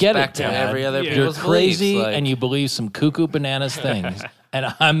can I get it, respect Dad. every other You're people's crazy, beliefs. and you believe some cuckoo bananas things, and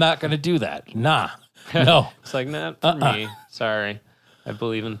I'm not going to do that. Nah, no. It's not for me. Sorry, I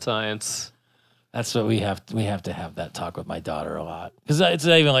believe in science. That's what we have to have that talk with my daughter a lot, because it's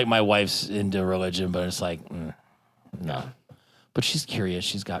not even like my wife's into religion, but it's no. But she's curious.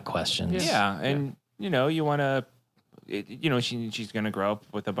 She's got questions. Yeah, and you want to, she's gonna grow up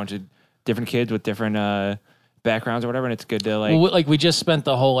with a bunch of different kids with different backgrounds or whatever, and it's good to we just spent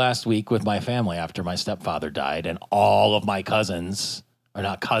the whole last week with my family after my stepfather died, and all of my cousins are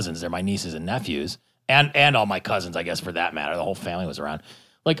not cousins; they're my nieces and nephews, and all my cousins, I guess, for that matter. The whole family was around.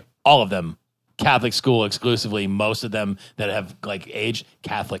 Like, all of them, Catholic school exclusively. Most of them that have, like, aged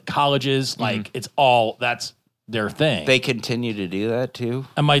Catholic colleges. Like, it's all, that's their thing. They continue to do that, too?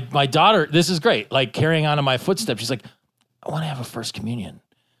 And my daughter, this is great, like, carrying on in my footsteps. She's like, I want to have a first communion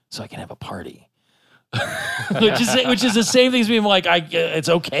so I can have a party. which is the same thing as being like, it's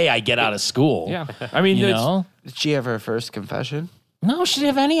okay, I get out of school. Yeah. I mean, You know? Did she have her first confession? No, she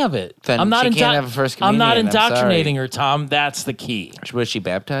didn't have any of it. Then I'm not she can't have a first I'm not communion, I'm indoctrinating her, Tom. That's the key. Was she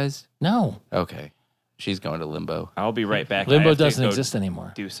baptized? No. Okay. She's going to limbo. I'll be right back. I Limbo have to doesn't go exist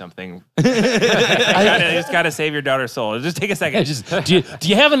anymore. Do something. You just gotta save your daughter's soul. Just take a second. Do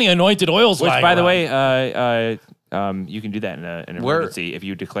you have any anointed oils? Which, lying by the around? way, you can do that in an emergency. If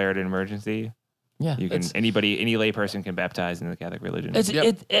you declare it an emergency, Yeah, you can. Any lay person can baptize in the Catholic religion.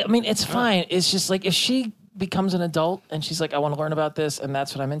 I mean, it's fine. It's just like if she becomes an adult and she's like, I want to learn about this, and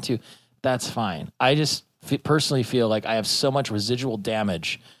that's what I'm into. That's fine. I just personally feel like I have so much residual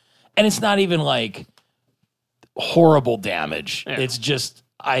damage, and it's not even like horrible damage. Yeah. It's just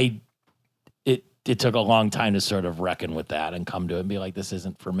it took a long time to sort of reckon with that and come to it and be like, this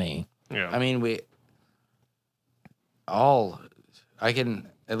isn't for me. Yeah. I mean, I can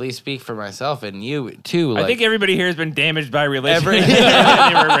at least speak for myself and you too. I think everybody here has been damaged by religion. Every-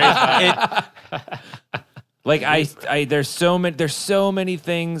 They were raised by it. Like there's so many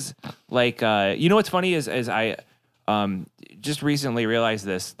things. Like you know what's funny is I just recently realized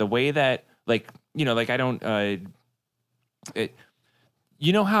this. The way that I don't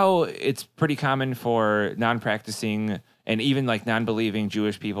you know how it's pretty common for non-practicing and even like non-believing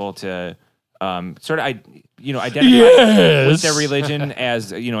Jewish people to sort of identify with their religion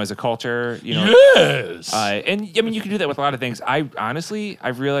as as a culture, Yes. and I mean you can do that with a lot of things.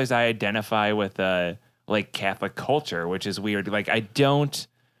 I've realized I identify with like Catholic culture, which is weird. Like I don't,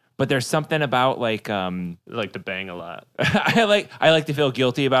 but there's something about like like to bang a lot. I like to feel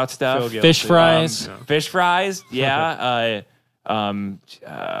guilty about stuff. Feel guilty. Fish fries. Fish fries, yeah.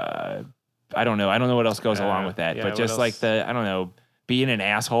 I don't know. I don't know what else goes along with that, yeah, but what just like else? I don't know, being an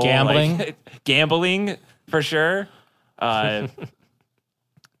asshole, Gambling. like, gambling for sure. And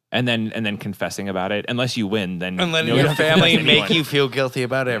then confessing about it. Unless you win, then and letting you your don't have to family confess to make anyone. you feel guilty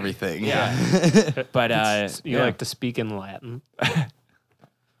about everything. Yeah. But You like to speak in Latin.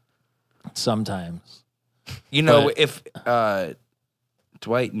 Sometimes. You know, But- if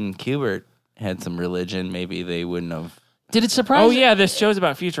Dwight and Kubert had some religion, maybe they wouldn't have. Did it surprise? Oh yeah, this show's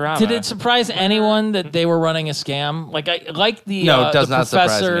about Futurama. Did it surprise anyone that they were running a scam? Like the No, it does the not surprise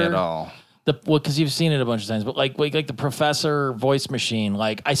professor, me at all. Because you've seen it a bunch of times, but like the professor voice machine,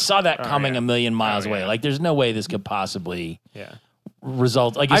 like I saw that coming yeah. a million miles Oh, away. yeah. Like there's no way this could possibly Yeah.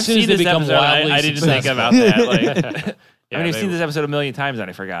 result. Like as I've soon as seen they this become episode. wildly I didn't successful. think about that. Like, Yeah, I mean, I've they- seen this episode a million times and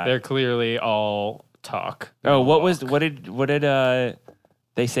I forgot. They're clearly all talk. Oh, what did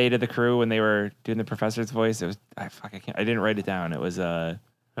they say to the crew when they were doing the professor's voice? It was I didn't write it down. It was I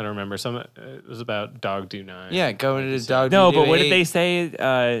don't remember. It was about Dog Do 9. Yeah, going to the dog. no, do but what eight. did they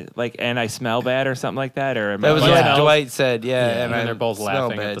say? Like, and I smell bad or something like that, or That was Yeah. what Dwight said. Yeah, And then they're both smell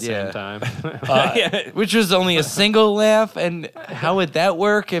laughing at bad, the yeah. same time. yeah. Which was only a single laugh, and how would that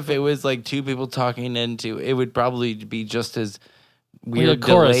work if it was like two people talking into? It would probably be just as weird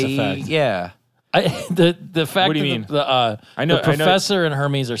chorus delay. effect. Yeah, The fact What do you that mean? the know- professor and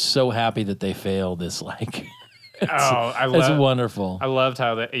Hermes are so happy that they failed is like I it's love. wonderful. I loved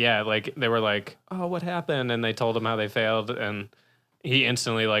how they were like, oh, what happened? And they told him how they failed, and he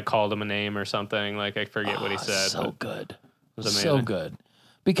instantly like called him a name or something. Like I forget what he said. So but good. it was So amazing. good.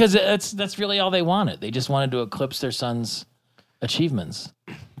 Because that's really all they wanted. They just wanted to eclipse their son's achievements,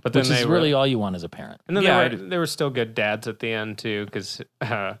 But then which they is were, really all you want as a parent. and then Yeah, they were still good dads at the end too, because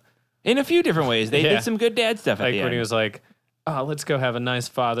In a few different ways, they Yeah. did some good dad stuff at like the when end. he was like, oh, let's go have a nice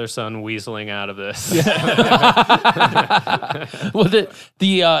father-son weaseling out of this. Well,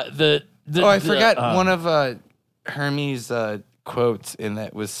 the Oh, I forgot one of Hermes' quotes in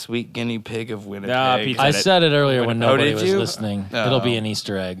that was "Sweet guinea pig of Winnipeg." Pete I said it. said it earlier when nobody did was you? listening. Oh. It'll be an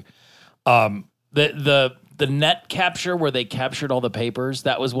Easter egg. The net capture where they captured all the papers,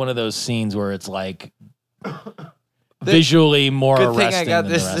 that was one of those scenes where it's like visually more Good thing arresting I got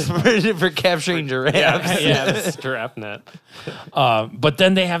than this the rest. for capturing giraffes. yeah, the strap net, But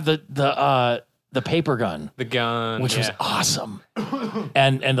then they have the paper gun, the gun, which was awesome,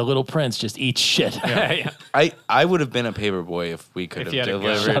 and the little prince just eats shit. yeah. I would have been a paper boy if we could If have you had a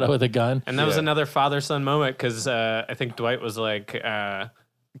gun. Shot it delivered. with a gun. And that was Yeah. another father-son moment because I think Dwight was like,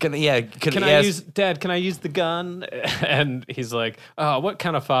 Can I use the gun? And he's like, oh, what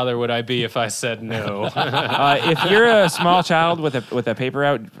kind of father would I be if I said no? If you're a small child with a paper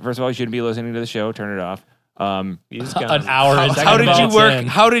out, first of all, you shouldn't be listening to the show. Turn it off. Use guns. An hour.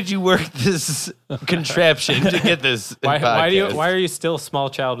 How did you work this contraption to get this? Why are you still a small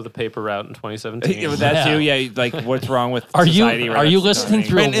child with a paper route in 2017? That too, yeah. Like, what's wrong with are society? Are you listening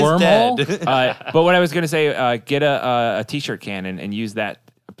through a wormhole? But what I was gonna say, get a t-shirt cannon and use that.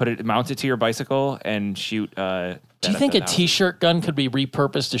 Mount it to your bicycle and shoot. Do you think a T-shirt gun could be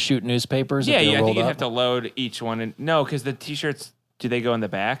repurposed to shoot newspapers? Yeah, I think you'd have to load each one. No, because the T-shirts, do they go in the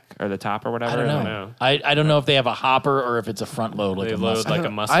back or the top or whatever? I don't know. I don't know if they have a hopper or if it's a front load like they a load musket. like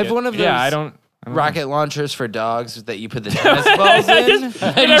a musket. I have one of those. Yeah, I don't. Rocket launchers for dogs that you put the tennis balls in.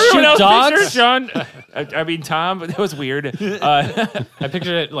 Did everyone else picture Sean? I mean, Tom, but that was weird. I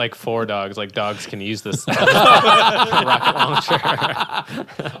pictured it like 4 dogs. Like dogs can use this rocket launcher.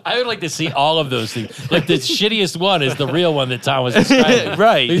 I would like to see all of those things. Like the shittiest one is the real one that Tom was describing.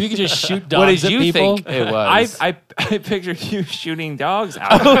 Right. If you could just shoot dogs What did at you people. think it was? I pictured you shooting dogs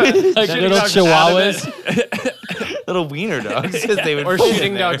out. Like little chihuahuas. Little wiener dogs. They would Or put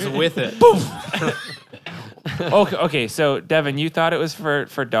shooting in there. dogs with it. Okay. So Devin, you thought it was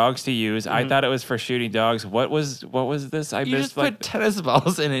for dogs to use. I thought it was for shooting dogs. What was this? I You missed just put tennis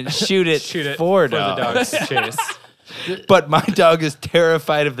balls in and shoot it, for the dogs. dogs to chase. But my dog is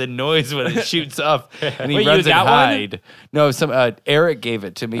terrified of the noise when it shoots up, and he Wait, runs you and got one? hide. No, Eric gave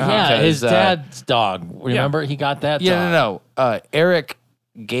it to me. Yeah, because, his dad's dog. Remember, he got that dog. No. Eric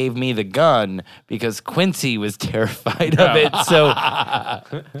gave me the gun because Quincy was terrified of it. So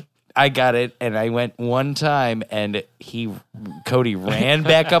I got it, and I went one time, and Cody ran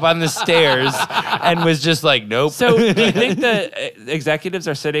back up on the stairs and was just like, nope. So do you think the executives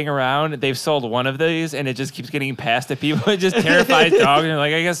are sitting around, they've sold one of these, and it just keeps getting passed to people? It just terrifies dogs, and they're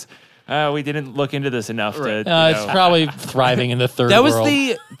like, I guess we didn't look into this enough to. It's probably thriving in the third That world. was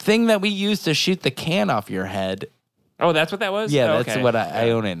the thing that we used to shoot the can off your head. Oh, that's what that was? Yeah, Oh, that's okay. what I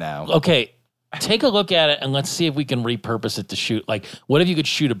own it now. Okay, take a look at it and let's see if we can repurpose it to shoot. Like, what if you could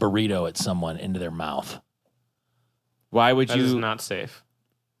shoot a burrito at someone into their mouth? Why would That is you? not safe.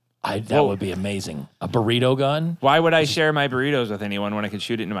 That would be amazing. A burrito gun? Why would I share my burritos with anyone when I could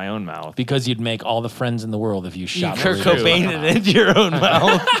shoot it into my own mouth? Because you'd make all the friends in the world if you shot Kurt burritos. Cobain it into your own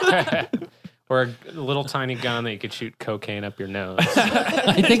mouth. Or a little tiny gun that you could shoot cocaine up your nose.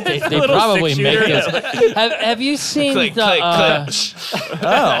 I think they Little probably make six-shooter. this. Have you seen Click, the, click, click.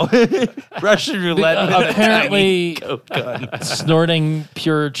 Oh. Russian roulette. with a apparently tiny Coke gun. snorting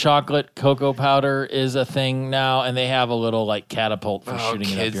pure chocolate cocoa powder is a thing now, and they have a little like catapult for shooting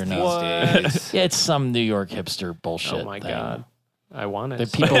it up kids your these nose. days. Yeah, it's some New York hipster bullshit. Oh my thing. God. I want it. The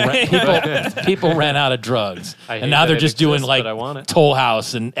people ran out of drugs, I hate and now that they're it just doing exists, like but I want it. Toll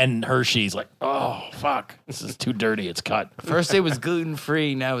House and Hershey's. Like, oh fuck, this is too dirty. It's cut. First it was gluten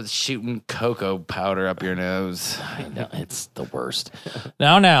free, now it's shooting cocoa powder up your nose. I know, it's the worst.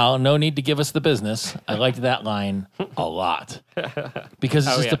 Now, no need to give us the business. I liked that line a lot because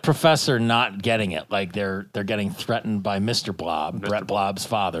it's just the professor not getting it. Like they're getting threatened by Mr. Blob, Brett Blob's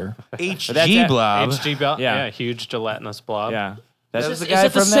father. HG Blob. HG blob. Yeah. Yeah, huge gelatinous blob. Yeah. That That's was the Is guy it the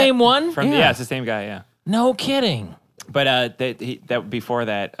from that- same one? yeah, it's the same guy, yeah. No kidding. But that before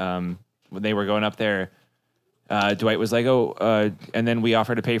that, when they were going up there, Dwight was like, and then we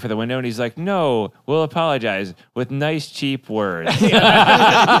offered to pay for the window, and he's like, no, we'll apologize with nice, cheap words. And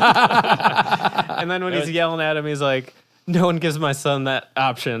then when he's yelling at him, he's like, no one gives my son that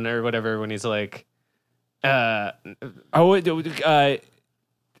option or whatever. When he's like,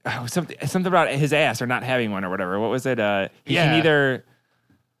 something about his ass or not having one or whatever. What was it? He can Yeah. either.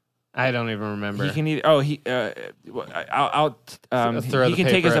 I don't even remember. He can either. Throw the he can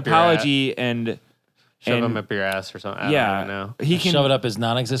take paper his up your apology and Shove him up your ass or something. I yeah, don't even know. he can Shove it up his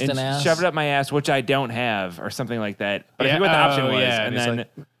non-existent and ass. shove it up my ass, which I don't have, or something like that. But I Yeah, forget what the option oh, was, yeah, and and he's then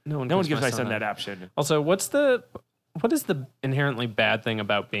like, no one gives my son that option. Also, what is the inherently bad thing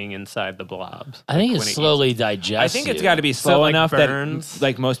about being inside the blobs? I think Like, it when he slowly digests. I think it's you. got to be slow like, enough burns? that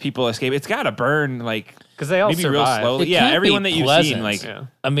like most people escape. It's got to burn like because they all maybe real survive. slowly. It Yeah, can't everyone be that you've pleasant. seen, like Yeah.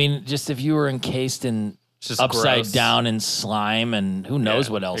 I mean, just if you were encased in It's just upside gross. down in slime, and who knows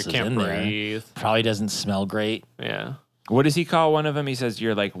Yeah, what else you is can't in there. breathe. Probably doesn't smell great. Yeah. what does he call one of them? He says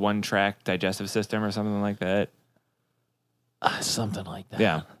you're like one track digestive system or something like that. Something like that.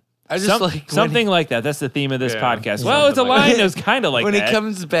 Yeah. I just like something like that. That's the theme of this podcast. Yeah. Well, it's a Something like line that was kind of like when that. he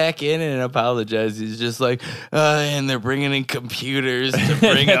comes back in and apologizes, he's just like, and they're bringing in computers to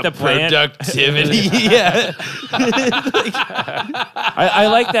bring At up the plant. productivity. Yeah. I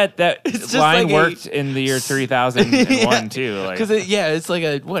like that just line like worked in the year 3001 too. Like, Because it's like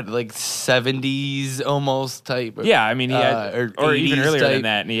a 70s almost type. yeah, I mean he had, or even 80s earlier type. than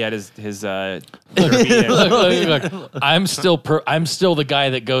that, and he had his Look, I'm still the guy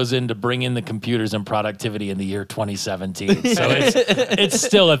that goes in to bring in the computers and productivity in the year 2017. So it's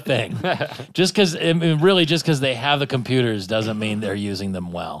still a thing. Just because they have the computers doesn't mean they're using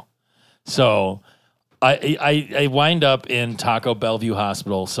them well. So I wind up in Taco Bellevue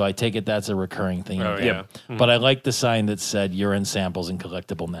Hospital, so I take it that's a recurring thing. Oh, yeah. But I like the sign that said urine samples and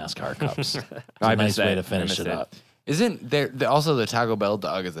collectible NASCAR cups. It's I a nice missed way that. to finish I missed it it. up. Isn't there also the Taco Bell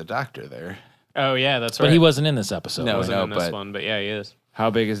dog is a doctor there? Oh yeah, that's right. But he wasn't in this episode. No, wasn't in this but- one, but yeah, he is. How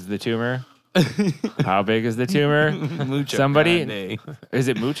big is the tumor? How big is the tumor? Mucho Somebody- Grande. Is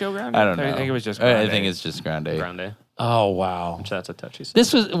it Mucho Grande? I don't know. I think it was just I Grande. think it's just Grande. Grande. Oh, wow. Which that's a touchy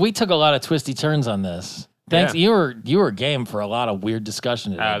subject. We took a lot of twisty turns on this. Thanks. Yeah. You were game for a lot of weird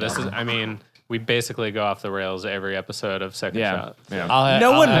discussion today. Darren. We basically go off the rails every episode of Second Yeah. Shot. Yeah.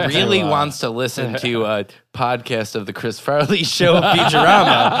 No I'll one have to, really wants to listen to a podcast of the Chris Farley Show of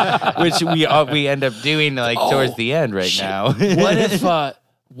Futurama, which we end up doing towards the end right now.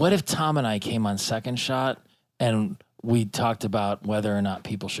 What if Tom and I came on Second Shot and we talked about whether or not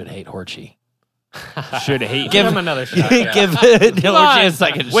people should hate Horchie? Should hate. Give him another shot. Yeah. Give Orchie a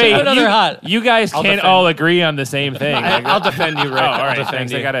second Wait, shot. Another hot. You guys I'll can't defend- all agree on the same thing. Like, I'll defend you, Rick. all I'll right, defend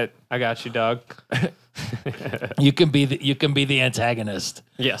thanks. you. I got you, dog. You can be the antagonist.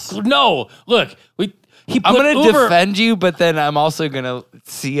 Yes. No, look, he put I'm gonna Uber, defend you, but then I'm also gonna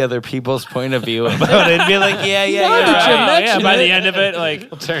see other people's point of view about it and be like, yeah. Why did you mention by it? the end of it,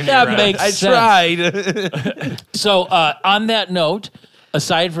 like Turn That you around. makes I sense. tried. So on that note,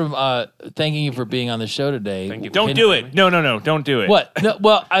 aside from thanking you for being on the show today, Thank you. don't do it. No, don't do it. What? No,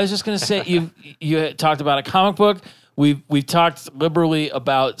 well, I was just going to say you had talked about a comic book. We've talked liberally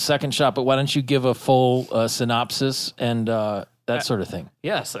about Second Shot, but why don't you give a full synopsis and that sort of thing?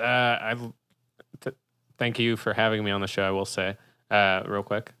 Yes. Thank you for having me on the show, I will say. Real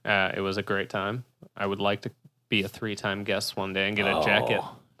quick. It was a great time. I would like to be a 3-time guest one day and get a jacket.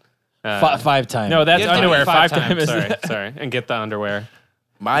 5 times. No, that's You have to underwear. be 5 times. Sorry. And get the underwear.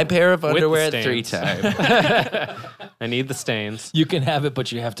 My pair of the underwear at stains. 3 times. I need the stains. You can have it,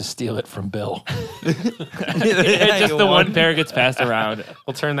 but you have to steal it from Bill. Just the one pair gets passed around.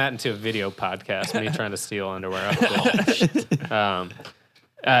 We'll turn that into a video podcast. Me trying to steal underwear.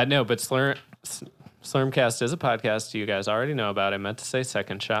 No, but Slurmcast is a podcast you guys already know about. I meant to say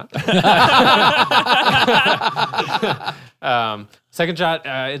Second Shot. Second Shot,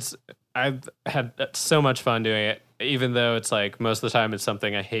 I've had so much fun doing it, even though it's like most of the time it's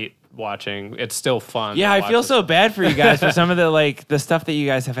something I hate watching. It's still fun. Yeah, to I watch feel it. so bad for you guys for some of the stuff that you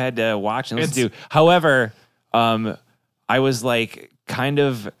guys have had to watch and listen to. However, I was like kind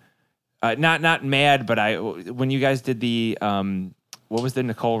of not mad, but when you guys did the what was the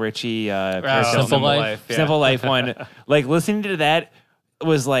Nicole Richie Simple Life? Yeah. Simple Life one, like listening to that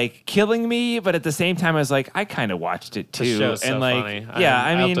was like killing me, but at the same time I was like I kind of watched it The too, show's and so like funny. yeah,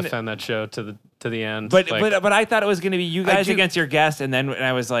 I'll I mean. defend that show to the end. But Like, but I thought it was going to be you guys do- against your guest, and then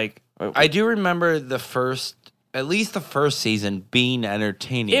I was like, I do remember at least the first season being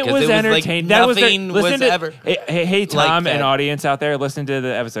entertaining. it 'cause was entertaining. That was nothing listen was to, ever. Hey, Tom that. and audience out there, listen to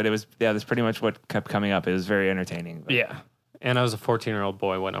the episode. It was that's pretty much what kept coming up. It was very entertaining. yeah. And I was a 14-year-old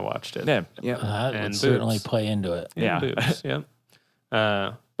boy when I watched it. Yeah, That And would certainly boobs. play into it. Yeah. Boobs, yep.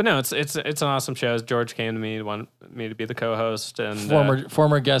 But no, it's an awesome show. George came to me, wanted me to be the co-host, and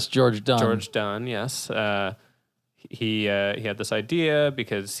Former guest George Dunn. George Dunn, yes. He had this idea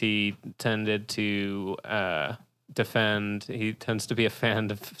because he tended to defend. He tends to be a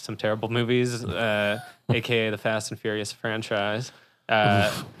fan of some terrible movies, aka the Fast and Furious franchise.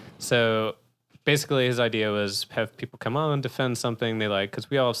 So basically, his idea was have people come on, defend something they like, because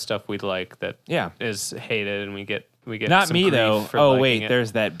we all have stuff we like that yeah. is hated, and we get Not some me grief though. for Oh liking wait, it.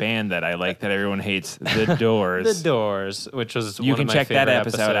 there's that band that I like that everyone hates, The Doors. The Doors, which was You one can of my check that favorite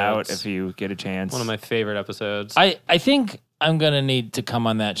episode out episodes. if you get a chance. One of my favorite episodes. I think I'm gonna need to come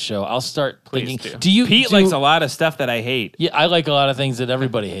on that show. I'll start Please thinking. do. Do you? Pete likes a lot of stuff that I hate. Yeah, I like a lot of things that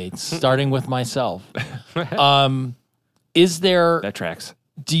everybody hates, starting with myself. Is there? That tracks.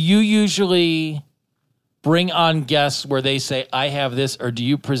 Do you usually bring on guests where they say, I have this, or do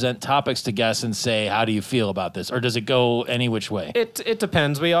you present topics to guests and say, how do you feel about this? Or does it go any which way? It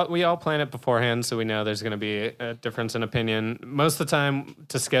depends. We all plan it beforehand, so we know there's going to be a difference in opinion. Most of the time,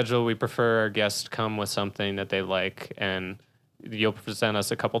 to schedule, we prefer our guests come with something that they like, and you'll present us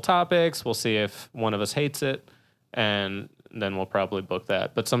a couple topics. We'll see if one of us hates it, and then we'll probably book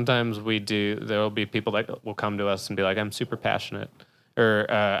that. But sometimes there will be people that will come to us and be like, I'm super passionate, or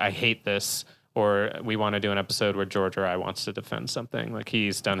I hate this. Or we want to do an episode where George or I wants to defend something. Like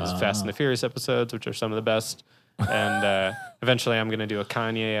he's done his Fast and the Furious episodes, which are some of the best. And eventually I'm going to do a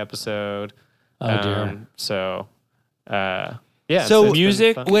Kanye episode. Oh, dear. So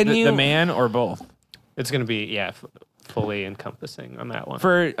music, the man, or both? It's going to be, fully encompassing on that one.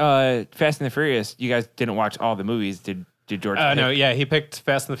 For Fast and the Furious, you guys didn't watch all the movies. Did George pick? No, he picked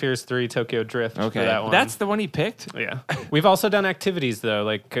Fast and the Furious 3 Tokyo Drift for that one. That's the one he picked? Yeah. We've also done activities, though.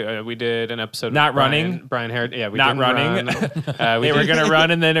 Like, we did an episode Not with running? Brian Harrod. Yeah, we Not didn't running? Run. They were going to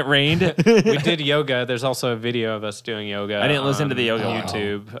run and then it rained? We did yoga. There's also a video of us doing yoga. I didn't listen to the yoga on one.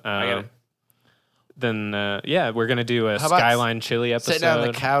 YouTube. I got it. Then, we're going to do a How about Skyline Chili episode. Sitting on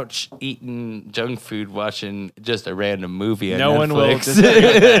the couch, eating junk food, watching just a random movie on No Netflix. one will disagree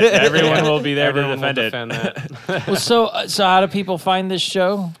with that. Everyone will be there Everyone to will defend it. that. Well, so how do people find this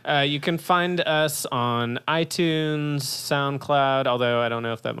show? You can find us on iTunes, SoundCloud, although I don't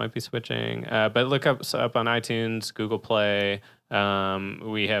know if that might be switching. But look us up on iTunes, Google Play.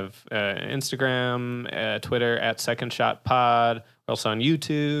 We have Instagram, Twitter at Second Shot Pod. We're also on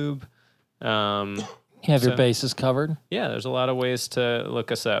YouTube. You have your bases covered? Yeah, there's a lot of ways to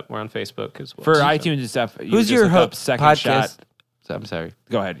look us up. We're on Facebook as well. For iTunes and stuff, you Who's just your look up Second podcast? Shot. I'm sorry.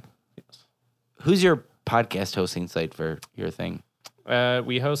 Go ahead. Who's your podcast hosting site for your thing?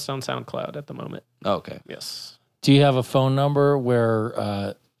 We host on SoundCloud at the moment. Oh, okay. Yes. Do you have a phone number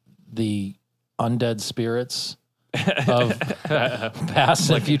where the undead spirits of past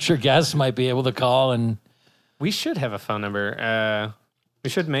and future guests might be able to call? And We should have a phone number. We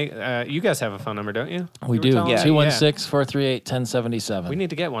should make... you guys have a phone number, don't you? we You do. were telling me? 216-438-1077. We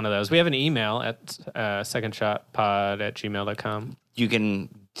need to get one of those. We have an email at secondshotpod@gmail.com. You can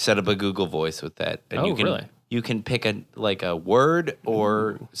set up a Google Voice with that. And Oh, you can, really? You can pick a word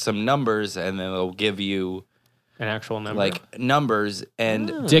or some numbers, and then it'll give you An actual number. like numbers,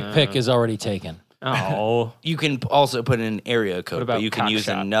 and Dick pic is already taken. Oh. you can also put in an area code. What about but you can use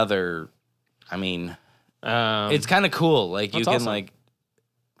cockshot? another. I mean, It's it's kind of cool. Like you That's can awesome.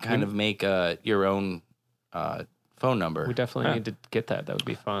 kind of make your own phone number. we definitely need to get that. That would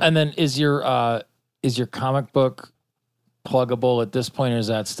be fun. And then is your comic book pluggable at this point, or is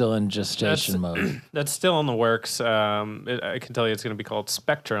that still in gestation mode? That's still in the works. I can tell you it's going to be called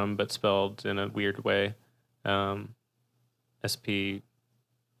Spectrum, but spelled in a weird way.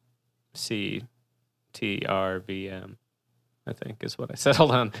 SPCTRVM, I think is what I said.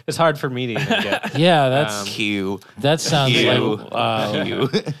 Hold on. It's hard for me to even get. Yeah, that's Q. that sounds Q. like Q.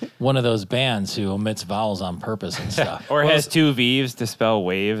 one of those bands who omits vowels on purpose and stuff. Or has two V's to spell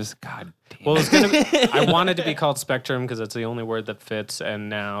waves. God damn. Well, it's gonna be, I wanted to be called Spectrum because it's the only word that fits, and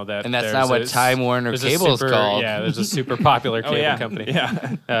now that And that's there's not what a- Time Warner there's a Cable is super- called. Yeah, there's a super popular cable yeah. company.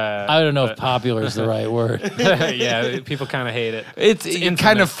 Yeah. I don't know if popular is the right word. Yeah, people kind of hate it. It's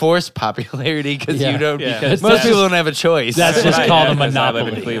kind of forced popularity because Yeah. you don't. Yeah. Because That's most people don't have a choice. That's just Right, called a because I live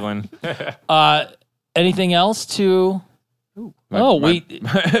in monopoly. Cleveland. Anything else to?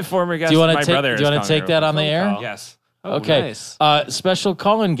 Former guest. Do you want my to brother take? Do you is want to take calling that over. on the air? call. Yes. Oh, Okay. nice. Special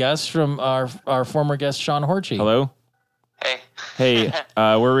call-in guest from our former guest Sean Horchey. Hello. Hey. Hey,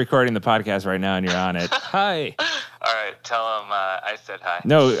 we're recording the podcast right now, and you're on it. Hi. All right. Tell them I said hi.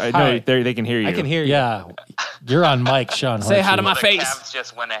 No, Hi. they can hear you. I can hear you. Yeah, you're on mic, Sean. Say hi to Horchey. my The face. Cavs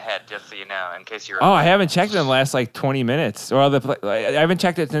just went ahead, just so you know, in case you're. Oh, I haven't checked in the last like 20 minutes. Well, I haven't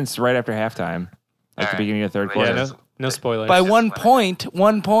checked it since right after halftime, like the Alright. beginning of third Well, quarter. Yeah, no spoilers. By 1 point.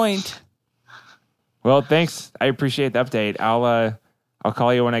 1 point. Well, thanks. I appreciate the update. I'll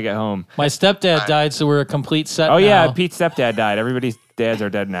call you when I get home. My stepdad died, so we're a complete set. Oh yeah, now. Pete's stepdad died. Everybody's dads are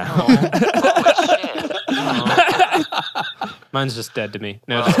dead now. Mine's just dead to me.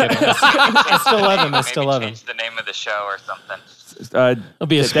 No, just kidding. I still love him. I still love him. Change the name of the show or something. It'll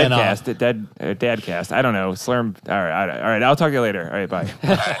be a spin-off. Dadcast. I don't know. Slurm. All right. I'll talk to you later. All right, bye. All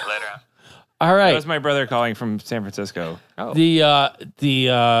right, later on. All That right. was my brother calling from San Francisco.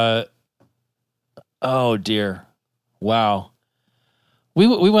 Oh dear, wow. We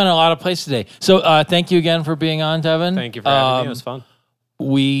went a lot of places today. So thank you again for being on, Devin. Thank you for having me. It was fun.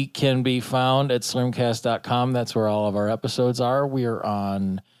 We can be found at slurmcast.com. That's where all of our episodes are. We are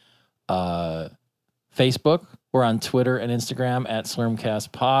on Facebook, We're on Twitter and Instagram at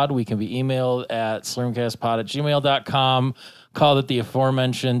SlurmcastPod. We can be emailed at slurmcastpod@gmail.com. Call at the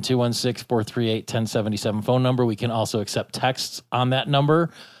aforementioned 216-438-1077 phone number. We can also accept texts on that number.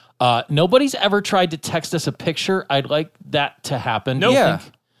 Nobody's ever tried to text us a picture. I'd like that to happen. Nope. Yeah.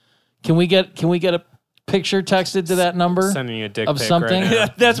 Can we get a picture texted to that number? Sending you a dick of pic something? right now.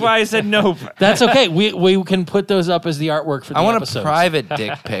 That's why I said nope. That's okay. We can put those up as the artwork for the I want episodes. a private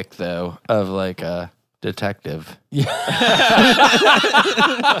dick pic though of like a detective.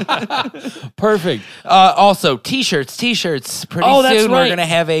 Perfect. Also, t-shirts. Pretty Oh, that's soon right. we're gonna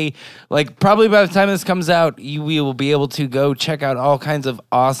have probably by the time this comes out, we will be able to go check out all kinds of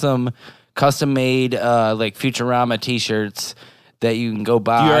awesome custom-made like Futurama t-shirts that you can go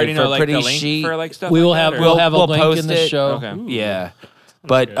buy Do you already for know like pretty the link cheap. for like stuff? We will like have that, or- we'll have a We'll link post in the it. show. Okay. Yeah.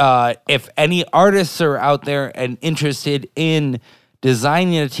 But if any artists are out there and interested in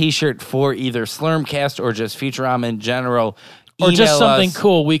designing a t-shirt for either Slurmcast or just Futurama in general, Or just email something us.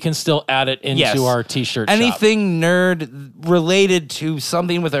 cool, we can still add it into Yes. our t-shirt shop. Anything nerd related to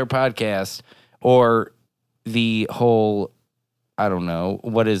something with our podcast or the whole, I don't know,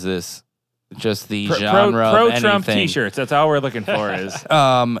 what is this? Just the genre of Pro-Trump anything. t-shirts. That's all we're looking for is.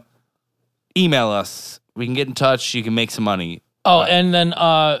 Email us. We can get in touch. You can make some money. Oh, and then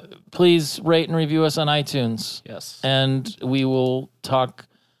please rate and review us on iTunes. Yes. And we will talk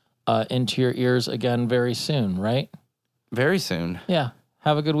into your ears again very soon, right? Very soon. Yeah.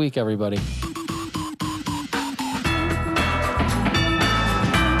 Have a good week, everybody.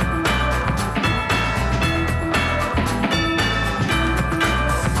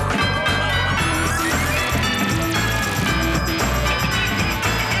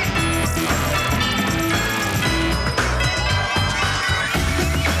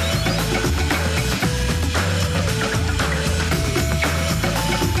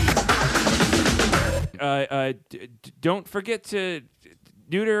 Don't forget to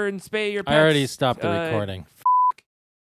neuter and spay your pets. I already stopped the recording.